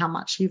 You know how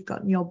much you've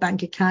got in your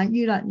bank account.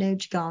 You don't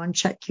need to go and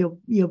check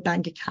your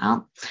bank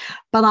account.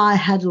 But I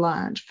had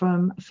learned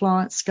from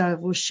Florence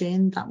Scovel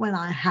Shinn that when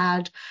I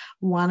had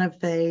one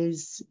of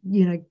these,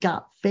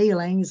 gut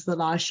feelings,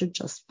 that I should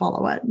just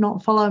follow it,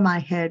 not follow my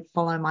head,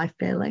 follow my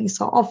feelings.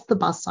 So off the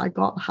bus, I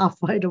got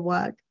halfway to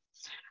work,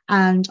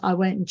 and I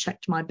went and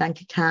checked my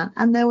bank account,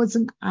 and there was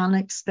an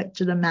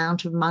unexpected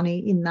amount of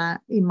money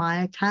in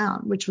my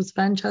account, which was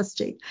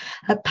fantastic.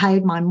 It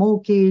paid my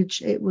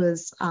mortgage. It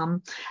was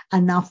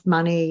enough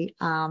money,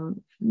 not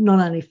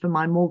only for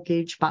my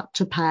mortgage, but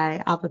to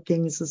pay other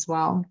things as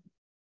well.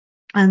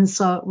 And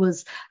so it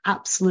was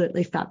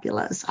absolutely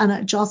fabulous. And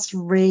it just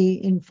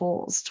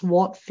reinforced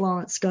what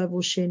Florence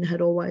Scovel Shinn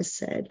had always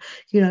said,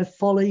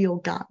 follow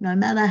your gut, no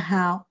matter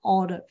how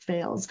odd it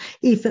feels.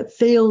 If it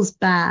feels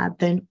bad,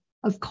 then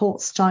of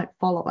course don't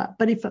follow it.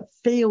 But if it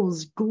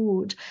feels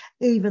good,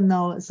 even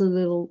though it's a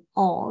little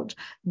odd,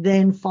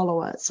 then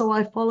follow it. So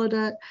I followed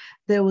it.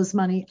 There was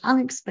money,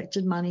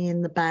 unexpected money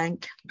in the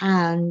bank.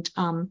 And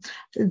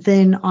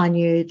then I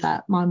knew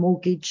that my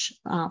mortgage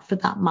for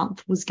that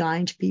month was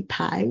going to be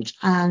paid,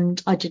 and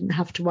I didn't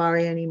have to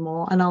worry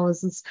anymore. And I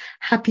was as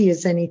happy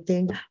as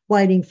anything,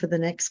 waiting for the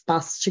next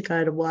bus to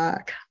go to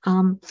work.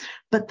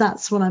 But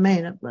that's what I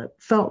mean. It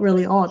felt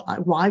really odd. Like,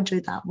 why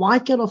do that? Why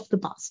get off the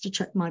bus to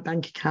check my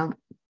bank account?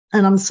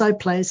 And I'm so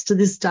pleased to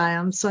this day.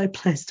 I'm so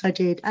pleased I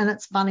did. And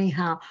it's funny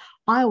how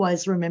I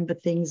always remember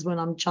things when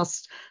I'm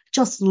just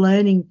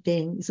learning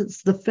things.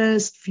 It's the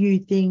first few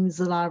things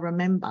that I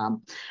remember,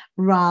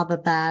 rather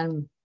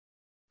than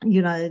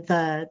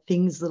the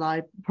things that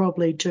I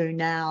probably do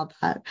now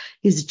that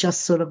is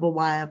just sort of a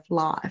way of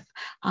life.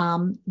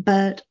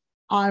 But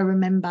I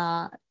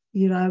remember,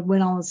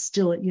 when I was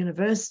still at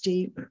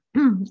university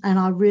and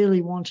I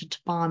really wanted to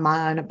buy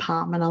my own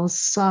apartment. I was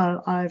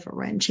so over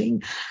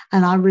renting,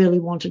 and I really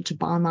wanted to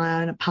buy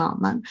my own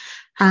apartment.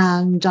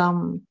 And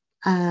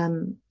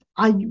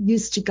I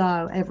used to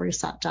go every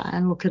Saturday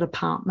and look at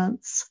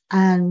apartments,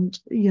 and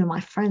my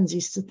friends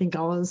used to think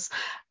I was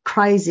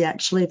crazy.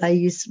 Actually,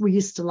 we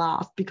used to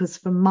laugh because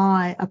from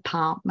my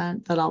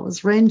apartment that I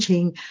was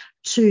renting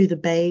to the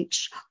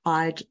beach,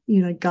 I'd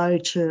go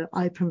to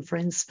open for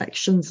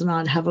inspections and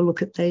I'd have a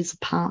look at these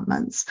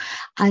apartments,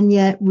 and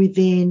yet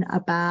within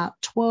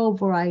about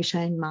 12 or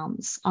 18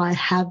 months I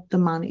had the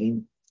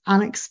money.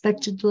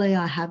 Unexpectedly,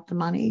 I had the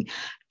money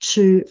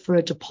for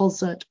a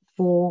deposit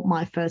for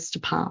my first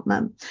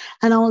apartment,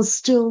 and I was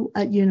still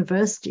at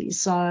university,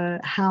 so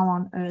how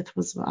on earth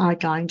was I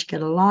going to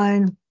get a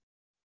loan?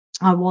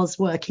 I was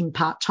working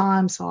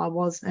part-time, so I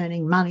was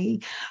earning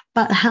money,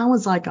 but how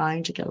was I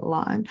going to get a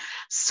loan?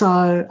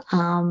 So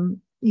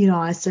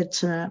I said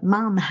to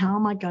Mum, how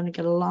am I going to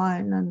get a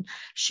loan? And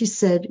she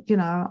said,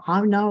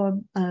 I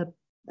know a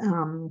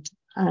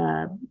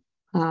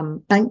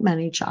bank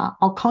manager.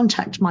 I'll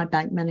contact my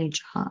bank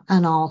manager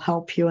and I'll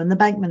help you. And the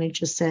bank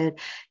manager said,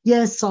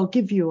 yes, I'll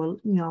give you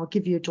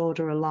your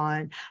daughter a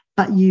loan,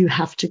 but you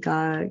have to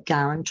go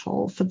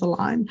guarantor for the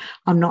loan.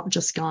 I'm not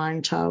just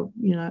going to,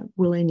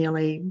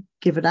 willy-nilly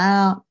give it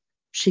out.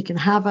 She can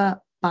have it,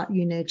 but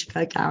you need to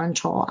go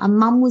guarantor. And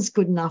Mum was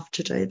good enough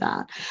to do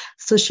that.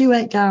 So she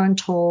went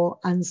guarantor.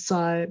 And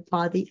so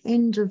by the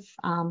end of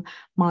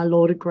my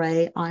law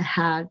degree, I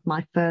had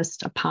my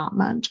first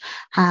apartment,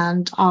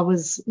 and I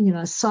was,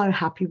 so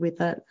happy with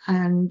it.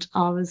 And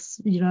I was,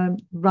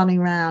 running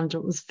around.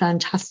 It was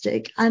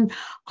fantastic. And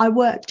I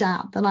worked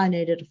out that I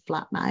needed a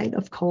flatmate.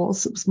 Of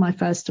course, it was my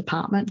first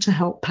apartment to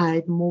help pay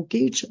the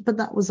mortgage, but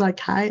that was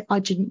okay. I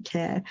didn't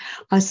care.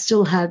 I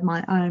still had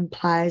my own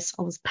place.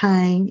 I was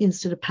paying,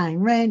 instead of paying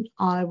rent,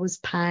 I was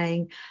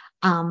paying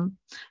my,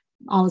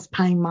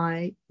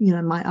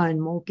 my own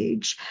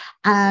mortgage.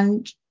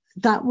 And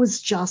that was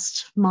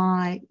just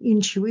my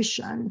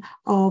intuition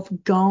of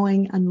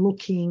going and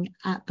looking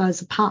at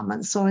those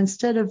apartments. So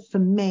instead of, for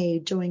me,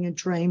 doing a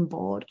dream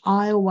board,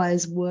 I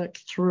always walk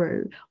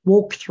through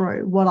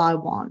what I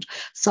want.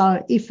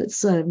 So if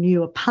it's a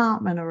new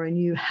apartment or a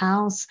new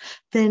house,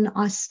 then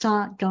I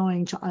start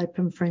going to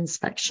open for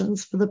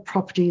inspections for the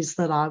properties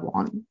that I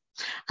want.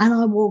 And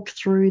I walk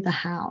through the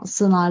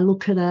house and I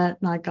look at it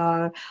and I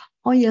go,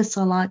 oh, yes,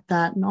 I like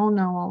that. And oh,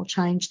 no, I'll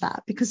change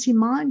that, because your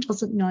mind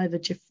doesn't know the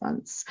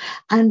difference.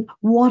 And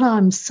what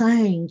I'm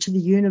saying to the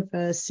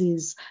universe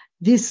is,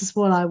 this is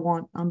what I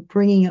want. I'm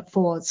bringing it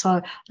forward.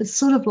 So it's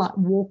sort of like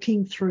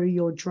walking through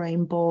your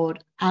dream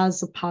board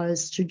as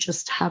opposed to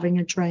just having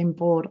a dream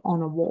board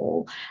on a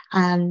wall,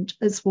 and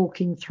it's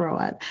walking through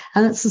it.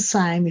 And it's the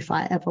same if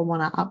I ever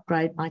want to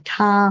upgrade my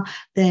car,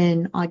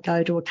 then I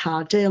go to a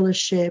car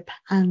dealership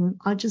and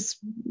I just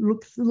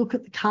look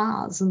at the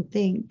cars and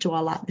think, do I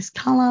like this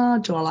colour?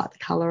 Do I like the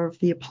colour of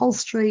the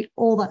upholstery?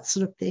 All that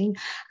sort of thing.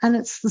 And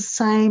it's the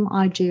same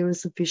idea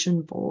as a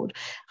vision board,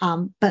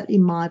 but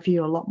in my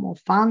view, a lot more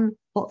fun.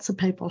 Lots of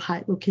people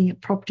hate looking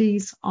at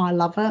properties. I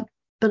love it,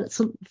 but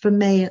for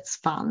me, it's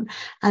fun,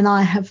 and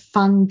I have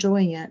fun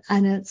doing it.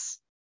 And it's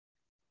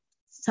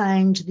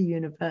saying to the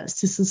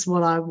universe, this is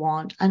what I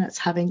want, and it's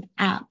having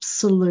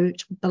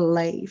absolute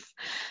belief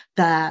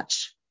that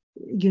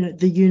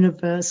the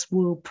universe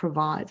will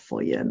provide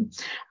for you,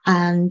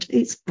 and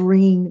it's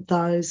bringing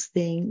those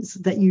things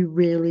that you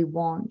really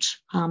want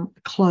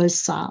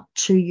closer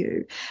to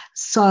you.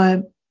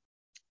 So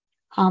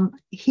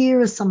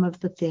here are some of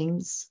the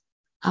things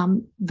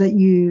that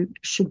you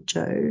should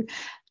do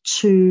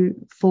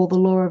for the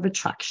law of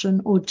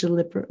attraction, or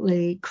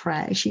deliberately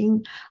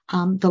creating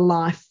the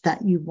life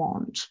that you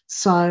want.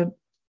 So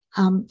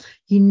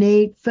you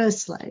need,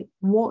 firstly,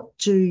 what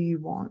do you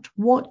want?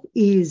 What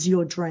is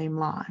your dream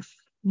life?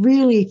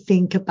 Really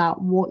think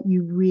about what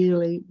you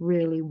really,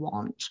 really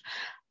want.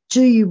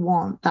 Do you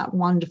want that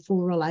wonderful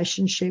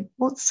relationship?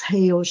 What's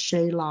he or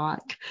she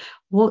like?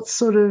 What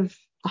sort of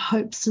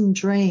hopes and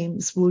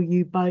dreams will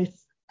you both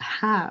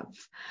have?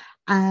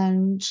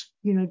 And,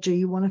 do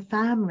you want a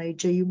family?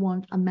 Do you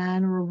want a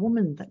man or a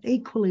woman that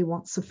equally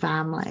wants a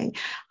family?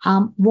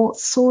 What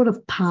sort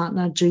of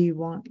partner do you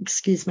want?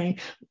 Excuse me.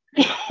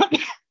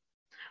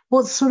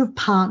 What sort of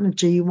partner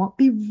do you want?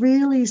 Be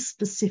really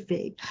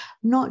specific,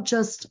 not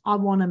just I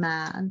want a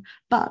man,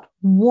 but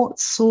what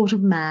sort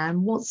of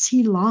man? What's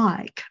he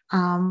like?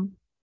 And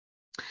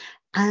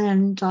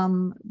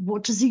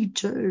what does he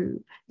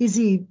do? Is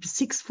he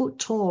 6 foot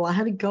tall? I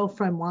had a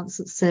girlfriend once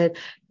that said,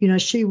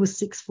 she was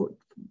 6 foot,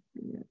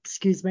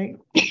 excuse me.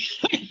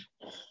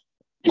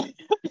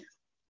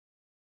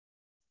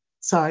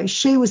 Sorry,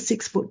 she was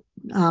 6 foot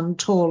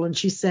tall, and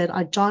she said,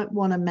 I don't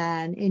want a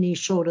man any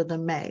shorter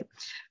than me.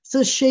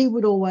 So she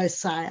would always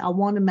say, I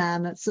want a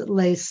man that's at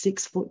least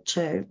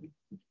 6'2".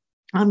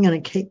 I'm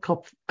going to keep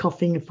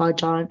coughing if I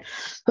don't.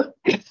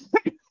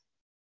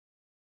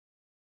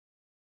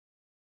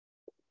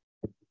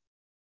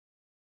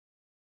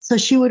 So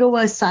she would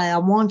always say, I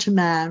want a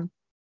man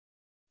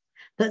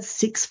that's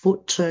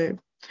 6'2".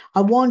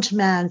 I want a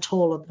man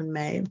taller than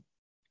me.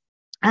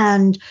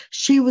 And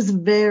she was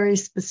very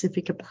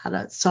specific about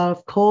it. So,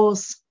 of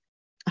course,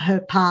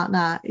 her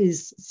partner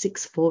is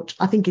 6 foot.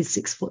 I think he's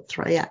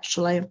 6'3",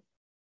 actually.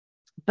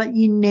 but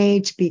you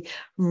need to be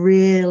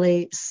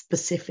really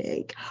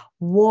specific.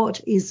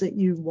 What is it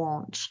you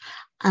want?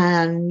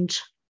 And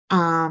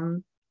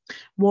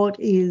what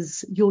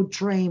is your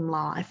dream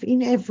life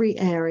in every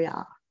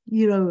area?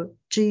 Do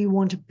you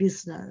want a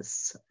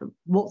business?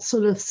 What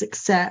sort of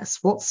success?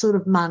 What sort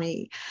of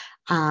money?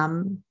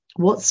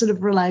 What sort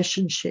of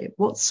relationship?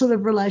 What sort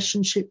of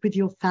relationship with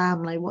your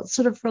family? What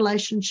sort of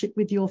relationship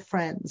with your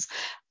friends?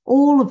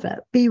 All of it.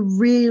 Be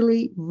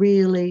really,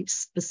 really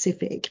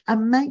specific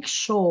and make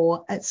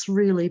sure it's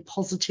really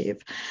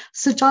positive.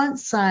 So don't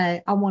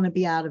say, I want to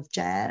be out of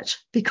debt,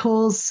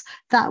 because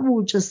that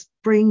will just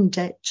bring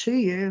debt to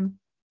you.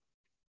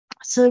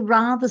 So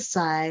rather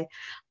say,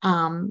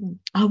 I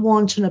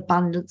want an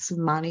abundance of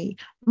money.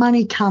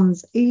 Money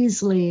comes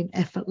easily and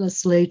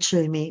effortlessly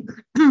to me.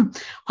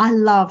 I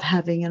love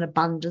having an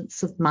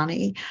abundance of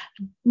money.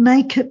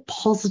 Make it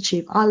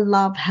positive. I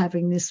love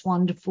having this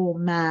wonderful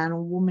man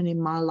or woman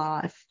in my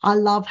life. I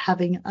love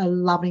having a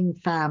loving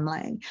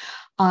family.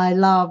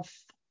 I'm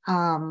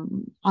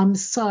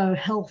so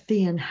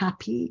healthy and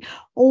happy.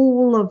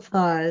 All of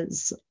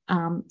those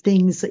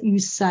things that you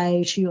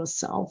say to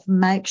yourself,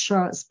 make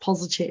sure it's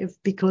positive,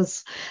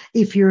 because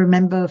if you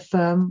remember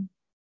from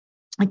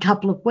a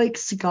couple of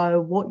weeks ago,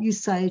 what you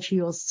say to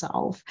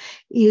yourself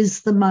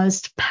is the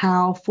most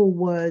powerful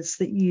words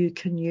that you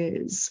can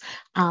use,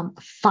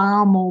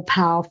 far more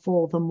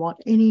powerful than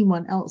what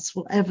anyone else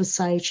will ever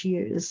say to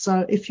you.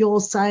 So if you're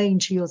saying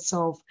to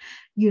yourself,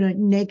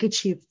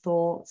 negative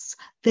thoughts,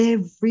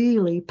 they're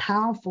really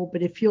powerful.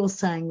 But if you're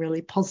saying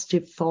really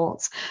positive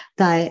thoughts,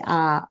 they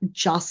are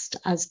just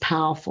as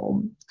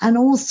powerful. And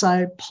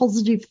also,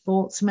 positive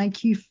thoughts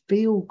make you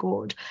feel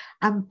good.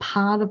 And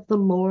part of the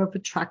law of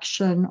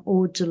attraction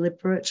or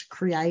deliberate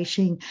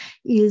creating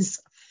is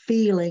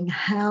feeling.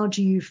 How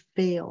do you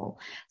feel?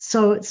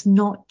 So it's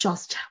not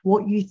just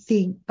what you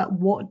think, but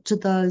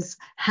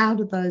how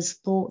do those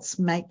thoughts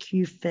make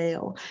you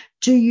feel?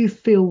 Do you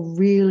feel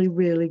really,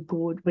 really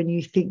good when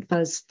you think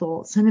those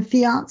thoughts? And if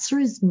the answer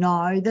is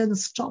no, then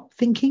stop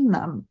thinking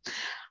them.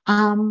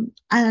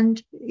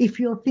 And if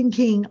you're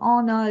thinking,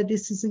 oh no,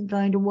 this isn't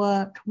going to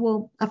work,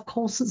 well, of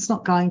course it's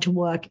not going to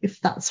work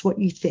if that's what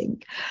you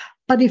think.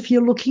 But if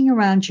you're looking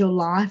around your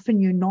life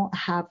and you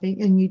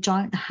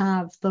don't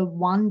have the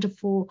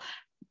wonderful,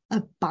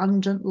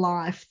 abundant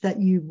life that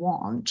you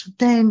want,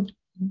 then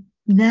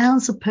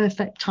now's a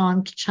perfect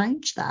time to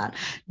change that.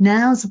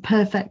 Now's a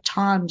perfect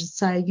time to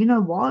say, you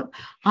know what,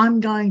 I'm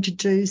going to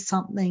do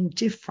something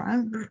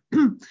different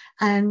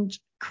and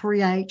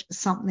create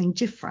something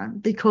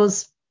different,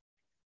 because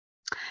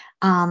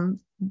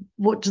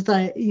what do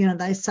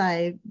they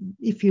say,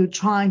 if you're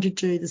trying to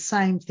do the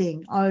same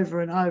thing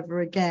over and over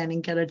again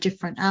and get a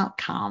different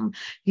outcome,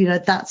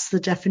 that's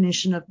the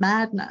definition of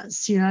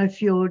madness.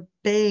 If you're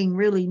being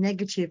really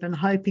negative and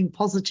hoping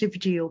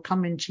positivity will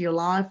come into your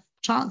life,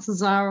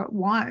 chances are it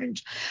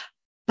won't.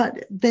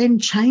 But then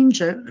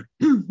change it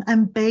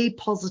and be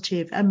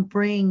positive and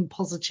bring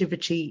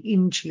positivity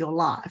into your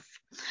life.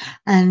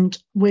 And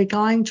we're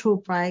going to a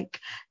break.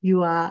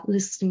 You are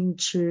listening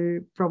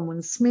to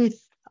Bronwyn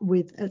Smith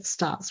with It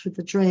Starts With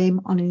a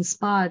Dream on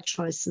Inspired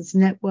Choices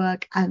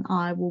Network, and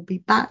I will be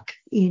back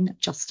in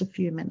just a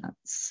few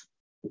minutes.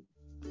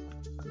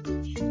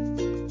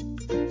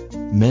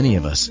 Many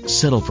of us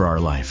settle for our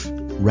life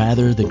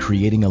rather than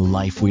creating a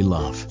life we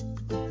love.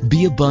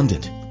 Be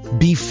abundant,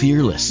 be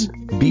fearless,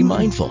 be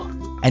mindful,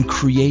 and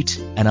create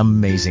an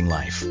amazing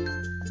life.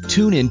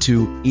 Tune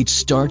into It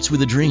Starts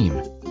With a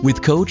Dream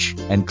with coach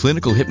and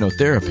clinical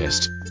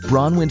hypnotherapist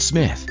Bronwyn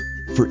Smith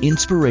for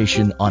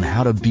inspiration on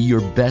how to be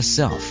your best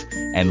self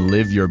and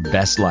live your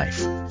best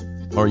life.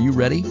 Are you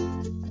ready?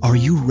 Are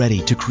you ready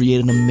to create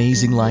an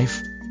amazing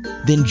life?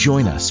 Then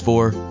join us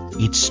for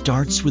It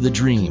Starts With a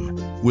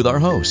Dream with our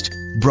host,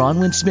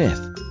 Bronwyn Smith,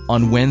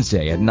 on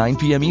Wednesday at 9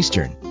 p.m.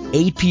 Eastern,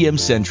 8 p.m.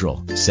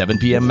 Central, 7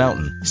 p.m.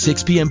 Mountain,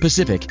 6 p.m.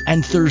 Pacific,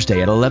 and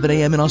Thursday at 11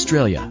 a.m. in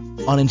Australia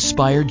on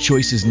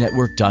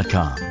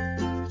InspiredChoicesNetwork.com.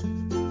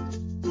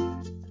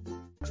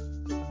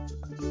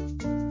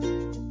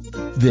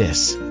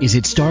 This is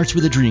It Starts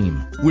With a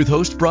Dream with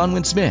host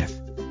Bronwyn Smith.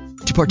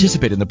 To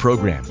participate in the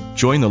program,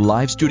 join the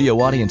live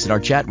studio audience in our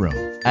chat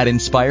room at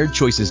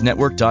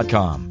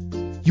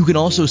InspiredChoicesNetwork.com. You can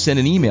also send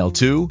an email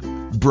to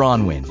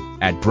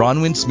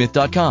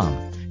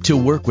Bronwyn@BronwynSmith.com to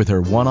work with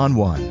her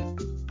one-on-one.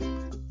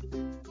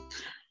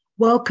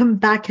 Welcome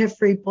back,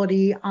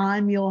 everybody.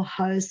 I'm your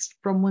host,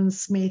 Bronwyn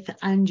Smith,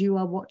 and you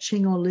are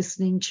watching or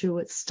listening to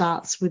It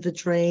Starts With a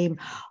Dream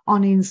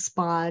on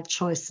Inspired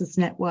Choices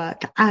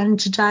Network. And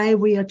today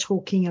we are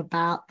talking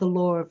about the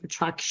law of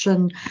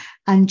attraction.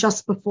 And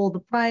just before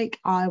the break,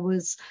 I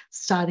was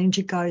starting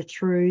to go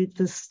through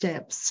the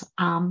steps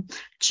to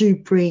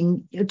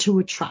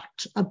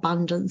attract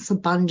abundance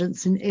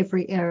in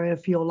every area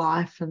of your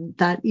life. And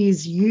that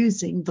is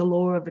using the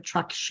law of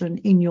attraction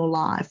in your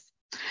life.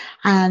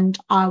 And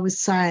I was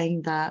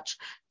saying that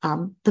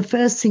the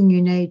first thing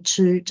you need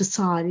to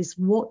decide is,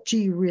 what do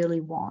you really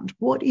want?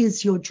 What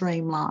is your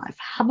dream life?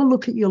 Have a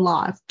look at your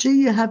life. Do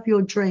you have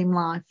your dream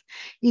life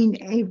in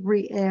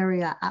every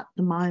area at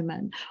the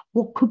moment?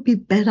 What could be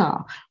better?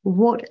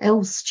 What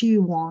else do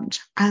you want?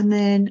 And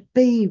then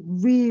be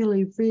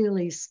really,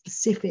 really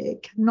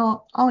specific.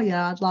 Not, oh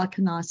yeah, I'd like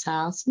a nice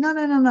house. No,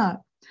 no, no,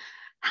 no.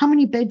 How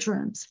many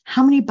bedrooms?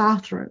 How many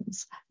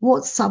bathrooms?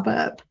 What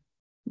suburb?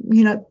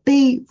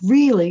 Be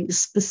really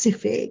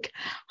specific.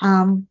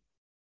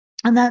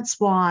 And that's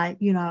why,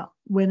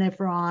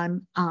 whenever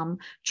I'm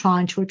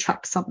trying to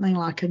attract something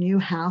like a new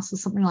house or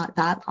something like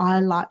that, I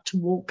like to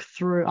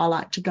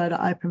go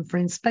to open for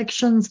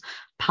inspections.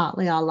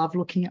 Partly I love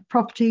looking at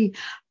property,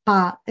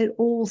 but it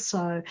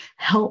also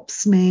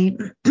helps me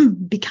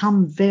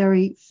become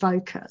very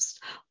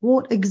focused.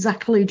 What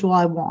exactly do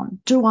I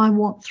want? Do I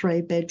want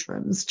 3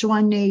 bedrooms? Do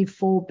I need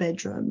 4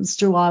 bedrooms?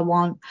 Do I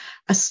want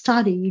a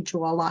study?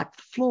 Do I like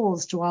the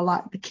floors? Do I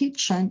like the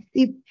kitchen?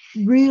 It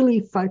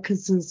really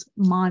focuses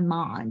my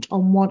mind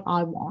on what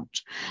I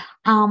want.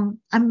 And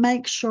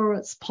make sure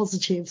it's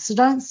positive. So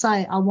don't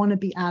say, I want to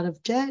be out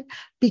of debt,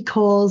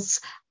 because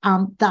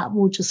that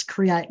will just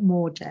create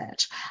more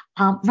debt.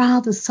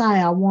 Rather say,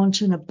 I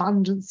want an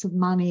abundance of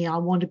money. I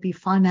want to be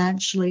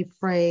financially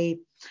free.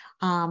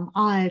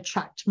 I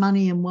attract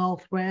money and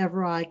wealth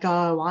wherever I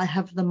go. I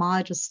have the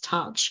Midas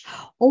touch.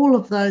 All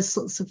of those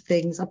sorts of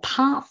things,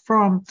 apart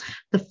from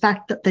the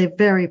fact that they're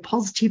very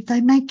positive,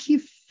 they make you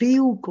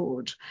feel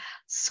good.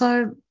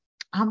 So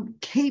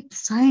keep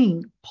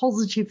saying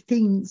positive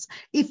things,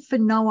 if for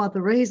no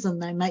other reason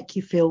they make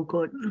you feel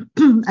good,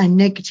 and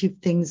negative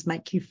things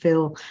make you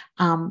feel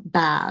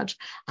bad.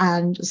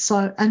 And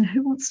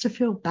who wants to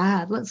feel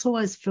bad? Let's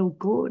always feel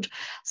good.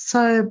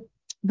 So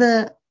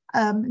the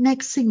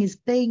next thing is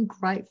being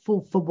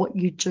grateful for what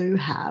you do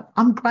have.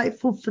 I'm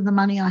grateful for the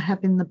money I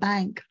have in the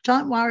bank.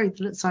 Don't worry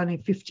that it's only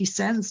 50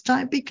 cents.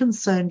 Don't be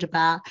concerned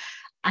about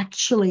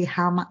actually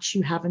how much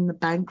you have in the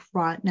bank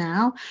right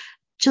now.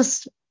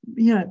 Just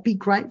be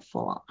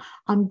grateful.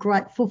 I'm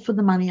grateful for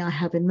the money I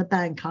have in the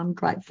bank. I'm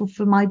grateful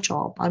for my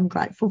job. I'm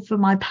grateful for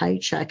my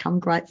paycheck. I'm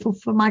grateful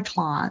for my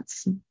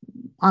clients.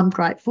 I'm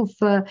grateful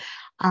for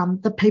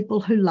the people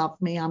who love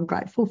me. I'm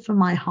grateful for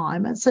my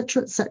home,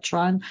 etc.,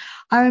 etc. And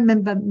I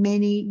remember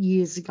many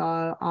years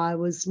ago, I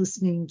was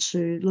listening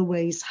to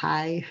Louise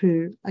Hay,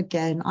 who,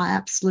 again, I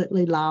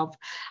absolutely love.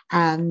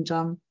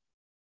 And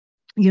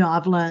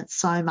I've learned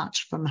so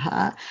much from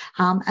her.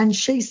 And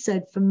she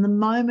said from the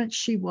moment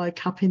she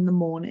woke up in the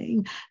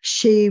morning,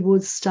 she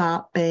would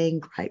start being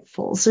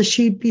grateful. So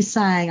she'd be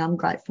saying, I'm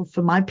grateful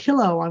for my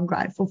pillow. I'm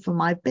grateful for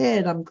my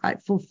bed. I'm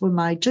grateful for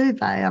my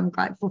duvet. I'm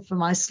grateful for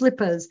my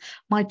slippers,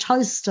 my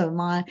toaster,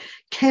 my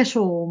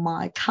kettle,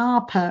 my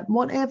carpet,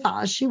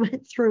 whatever. She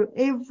went through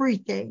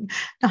everything.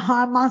 Now,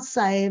 I must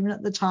say, even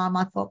at the time,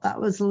 I thought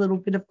that was a little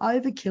bit of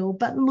overkill,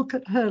 but look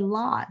at her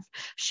life.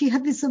 She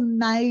had this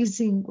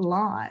amazing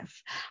life.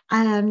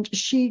 And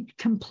she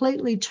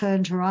completely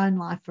turned her own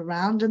life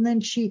around. And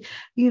then she,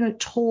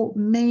 taught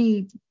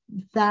many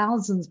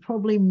thousands,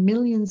 probably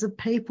millions of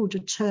people to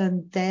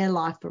turn their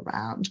life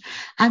around.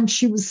 And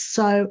she was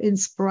so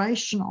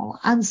inspirational.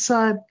 And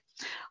so,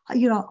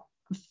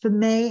 for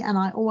me, and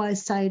I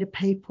always say to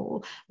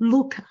people,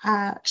 look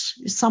at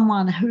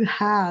someone who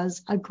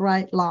has a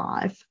great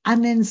life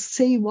and then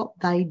see what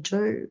they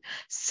do,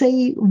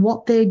 see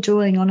what they're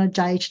doing on a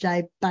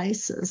day-to-day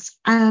basis,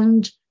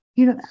 and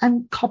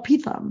copy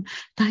them.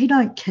 They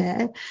don't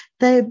care.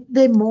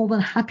 They're more than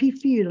happy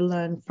for you to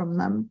learn from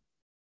them.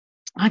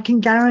 I can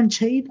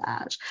guarantee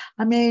that.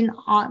 I mean,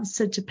 I've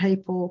said to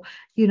people,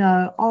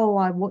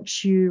 I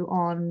watch you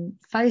on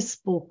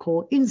Facebook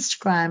or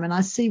Instagram and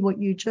I see what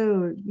you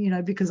do,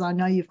 because I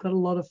know you've got a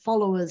lot of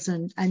followers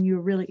and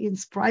you're really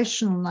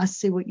inspirational, and I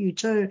see what you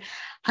do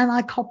and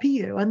I copy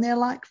you. And they're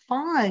like,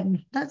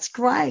 fine, that's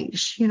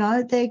great.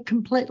 They're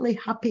completely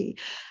happy.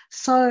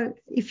 So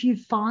if you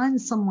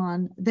find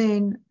someone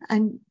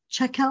and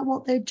check out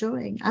what they're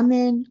doing, and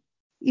then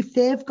if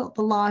they've got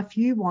the life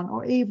you want,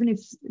 or even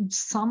if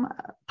some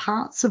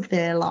parts of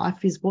their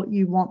life is what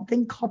you want,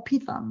 then copy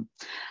them.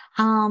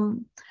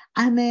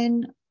 And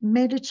then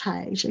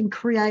meditate and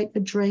create a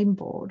dream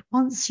board.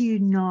 Once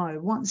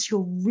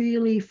you're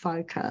really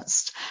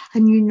focused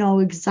and you know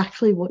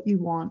exactly what you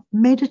want,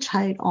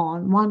 meditate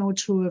on one or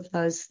two of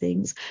those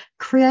things.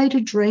 Create a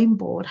dream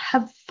board.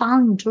 Have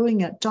fun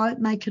doing it.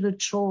 Don't make it a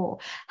chore.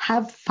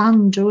 Have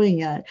fun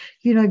doing it.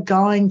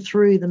 Going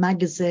through the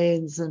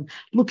magazines and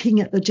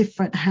looking at the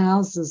different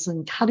houses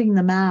and cutting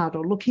them out,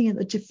 or looking at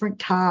the different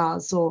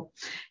cars, or,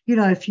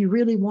 if you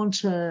really want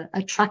to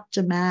attract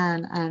a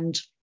man and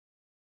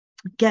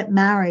get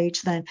married,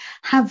 then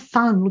have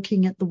fun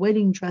looking at the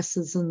wedding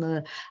dresses and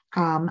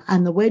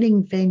the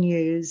wedding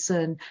venues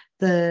and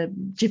the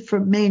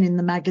different men in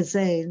the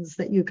magazines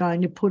that you're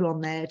going to put on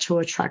there to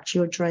attract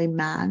your dream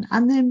man,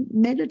 and then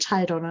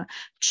meditate on it.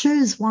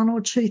 Choose one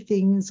or two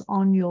things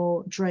on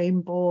your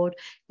dream board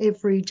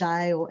every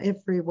day or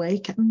every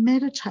week and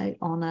meditate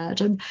on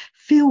it and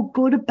feel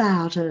good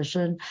about it,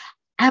 and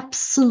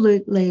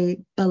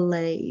absolutely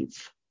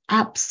believe,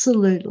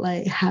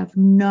 absolutely have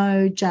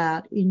no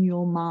doubt in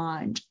your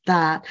mind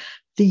that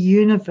the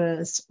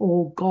universe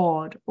or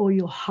God or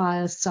your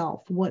higher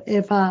self,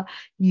 whatever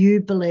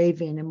you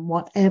believe in and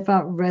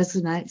whatever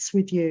resonates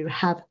with you,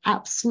 have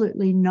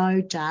absolutely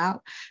no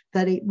doubt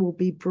that it will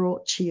be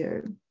brought to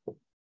you.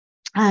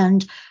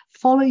 And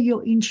follow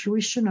your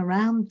intuition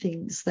around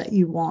things that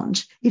you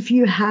want. If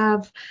you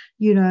have,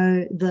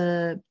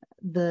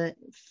 the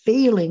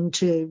feeling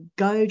to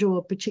go to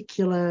a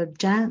particular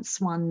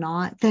dance one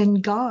night, then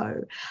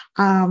go.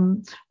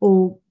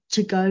 Or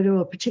to go to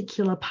a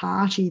particular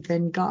party,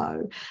 then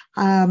go.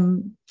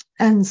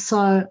 And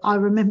so I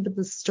remember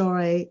the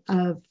story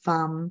of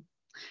the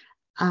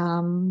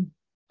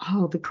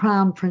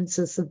Crown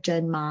Princess of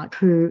Denmark,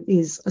 who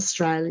is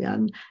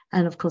Australian.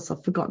 And of course,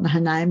 I've forgotten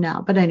her name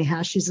now. But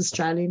anyhow, she's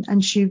Australian.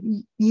 And she,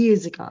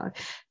 years ago,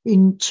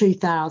 in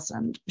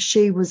 2000,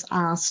 she was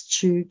asked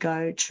to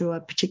go to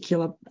a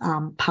particular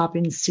pub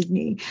in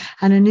Sydney.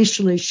 And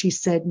initially she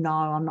said, no,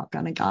 I'm not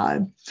going to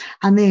go.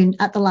 And then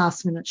at the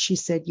last minute, she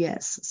said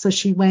yes. So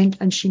she went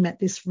and she met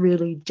this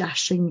really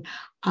dashing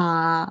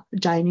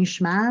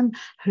Danish man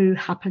who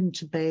happened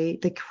to be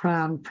the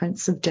Crown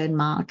Prince of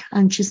Denmark,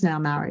 and she's now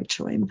married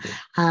to him,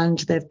 and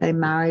they've been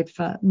married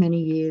for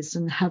many years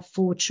and have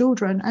 4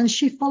 children. And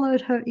she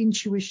followed her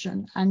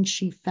intuition and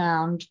she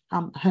found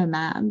her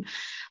man.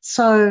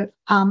 So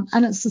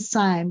and it's the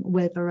same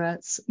whether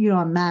it's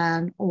a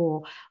man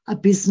or a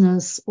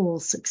business or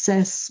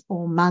success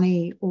or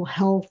money or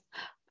health.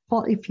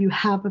 But if you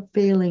have a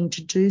feeling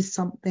to do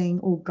something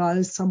or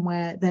go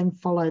somewhere, then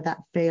follow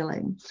that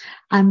feeling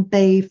and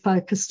be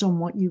focused on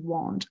what you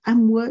want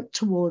and work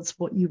towards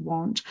what you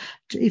want.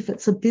 If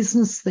it's a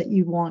business that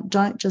you want,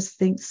 don't just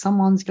think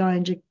someone's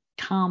going to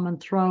come and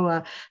throw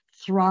a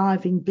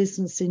thriving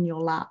business in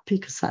your lap,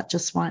 because that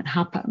just won't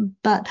happen.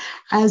 But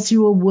as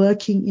you are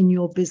working in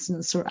your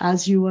business, or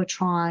as you are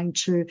trying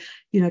to,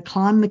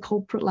 climb the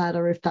corporate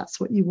ladder, if that's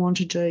what you want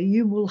to do,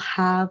 you will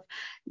have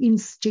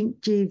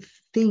instinctive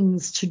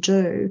things to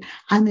do,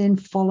 and then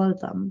follow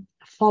them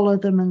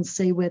and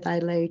see where they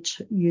lead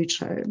you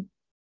to.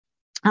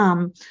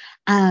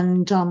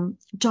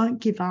 Don't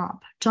give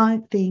up.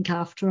 Don't think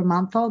after a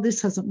month, oh,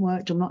 this hasn't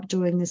worked, I'm not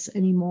doing this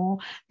anymore.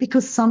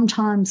 Because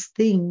sometimes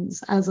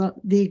things, as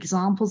the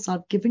examples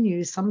I've given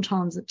you,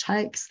 sometimes it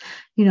takes,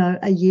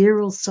 a year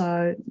or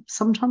so,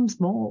 sometimes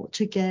more,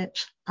 to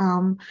get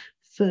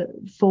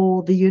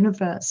for the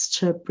universe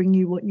to bring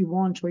you what you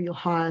want, or your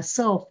higher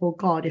self, or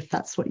God, if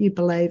that's what you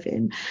believe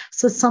in.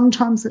 So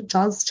sometimes it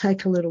does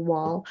take a little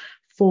while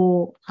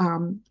for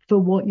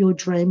what you're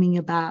dreaming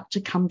about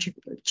to come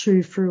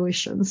to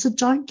fruition. So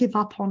don't give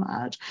up on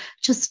it.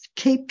 Just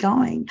keep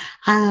going,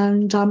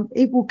 and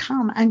it will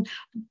come, and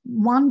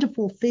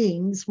wonderful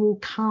things will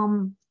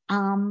come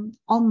on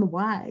the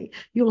way.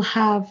 You'll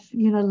have,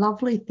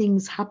 lovely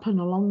things happen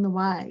along the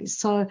way.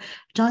 So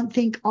don't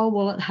think, oh,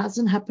 well, it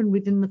hasn't happened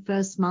within the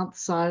first month,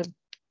 so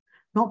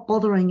not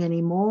bothering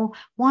anymore.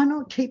 Why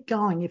not keep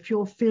going? If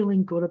you're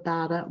feeling good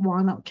about it,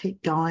 why not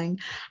keep going?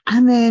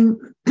 And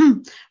then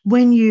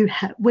when you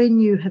have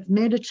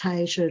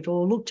meditated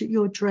or looked at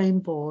your dream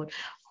board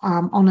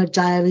on a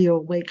daily or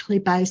weekly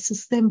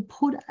basis, then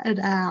put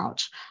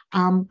out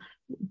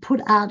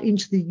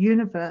into the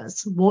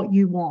universe what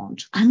you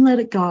want and let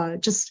it go.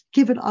 Just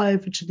give it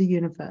over to the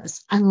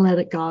universe and let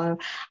it go,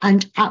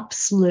 and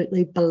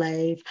absolutely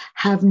believe,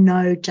 have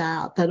no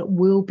doubt that it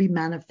will be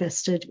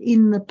manifested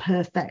in the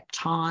perfect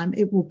time.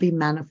 It will be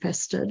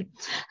manifested.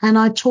 And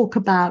I talk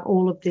about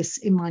all of this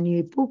in my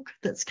new book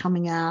that's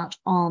coming out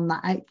on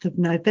the 8th of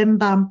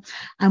November,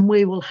 and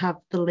we will have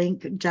the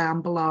link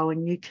down below,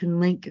 and you can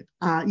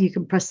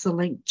press the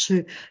link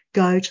to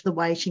go to the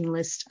waiting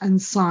list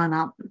and sign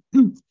up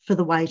for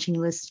the waiting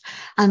list.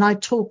 And I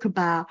talk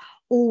about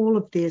all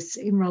of this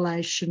in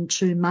relation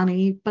to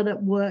money, but it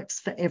works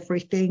for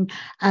everything.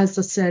 As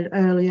I said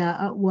earlier,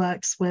 it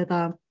works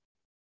whether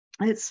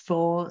it's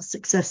for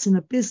success in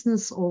a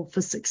business or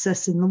for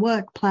success in the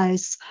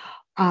workplace,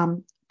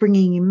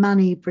 bringing in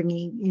money,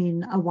 bringing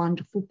in a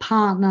wonderful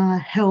partner,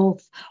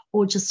 health,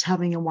 or just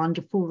having a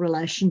wonderful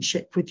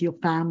relationship with your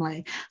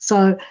family.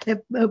 So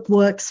it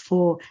works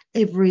for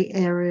every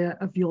area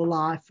of your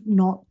life,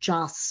 not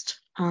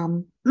just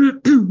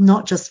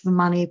not just for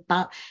money.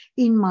 But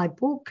in my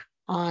book,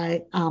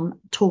 I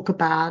talk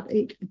about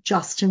it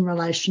just in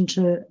relation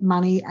to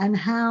money and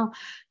how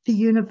the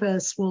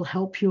universe will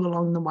help you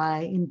along the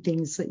way in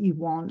things that you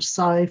want.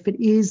 So if it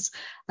is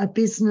a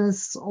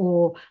business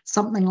or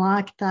something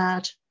like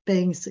that,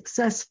 being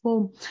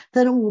successful,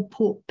 then it will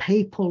put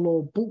people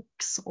or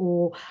books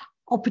or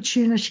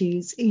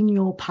opportunities in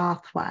your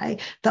pathway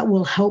that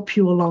will help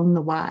you along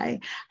the way.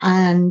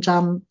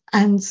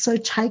 And so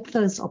take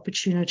those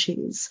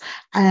opportunities.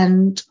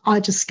 And I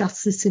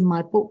discuss this in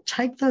my book.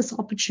 Take those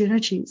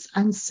opportunities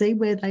and see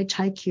where they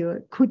take you.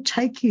 It could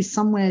take you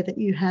somewhere that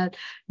you had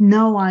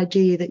no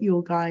idea that you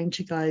were going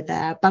to go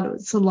there, but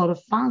it's a lot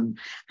of fun.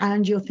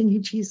 And you're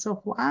thinking to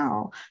yourself,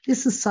 wow,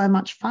 this is so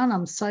much fun.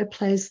 I'm so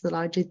pleased that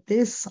I did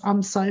this.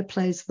 I'm so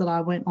pleased that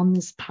I went on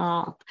this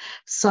path.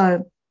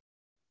 So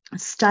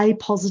stay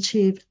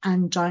positive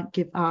and don't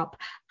give up,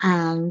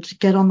 and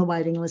get on the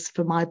waiting list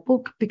for my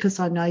book, because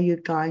I know you're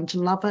going to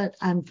love it.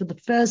 And for the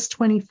first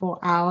 24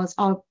 hours,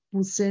 I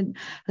will send,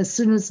 as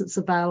soon as it's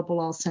available,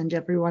 I'll send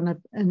everyone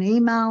an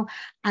email.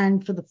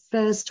 And for the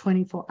first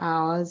 24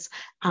 hours,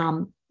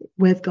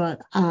 we've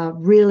got a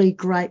really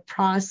great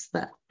price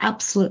that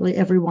absolutely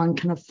everyone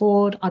can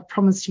afford. I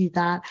promise you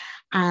that.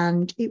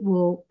 And it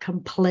will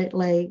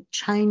completely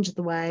change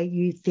the way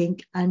you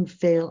think and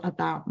feel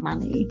about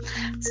money.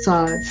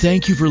 So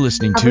thank you for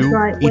listening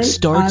to It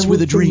Starts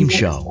With a Dream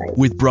Show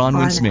with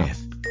Bronwyn Smith.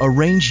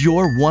 Arrange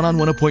your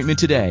one-on-one appointment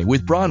today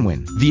with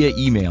Bronwyn via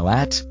email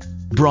at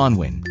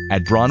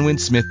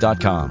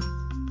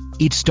bronwyn@bronwynsmith.com.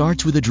 It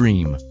Starts With a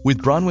Dream with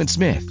Bronwyn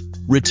Smith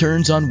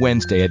returns on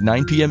Wednesday at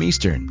 9 p.m.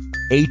 Eastern,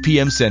 8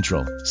 p.m.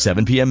 Central,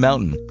 7 p.m.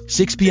 Mountain,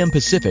 6 p.m.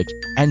 Pacific,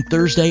 and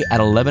Thursday at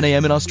 11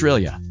 a.m. in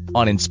Australia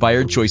on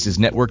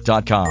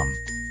InspiredChoicesNetwork.com.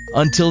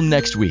 Until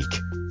next week,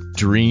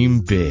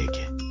 dream big.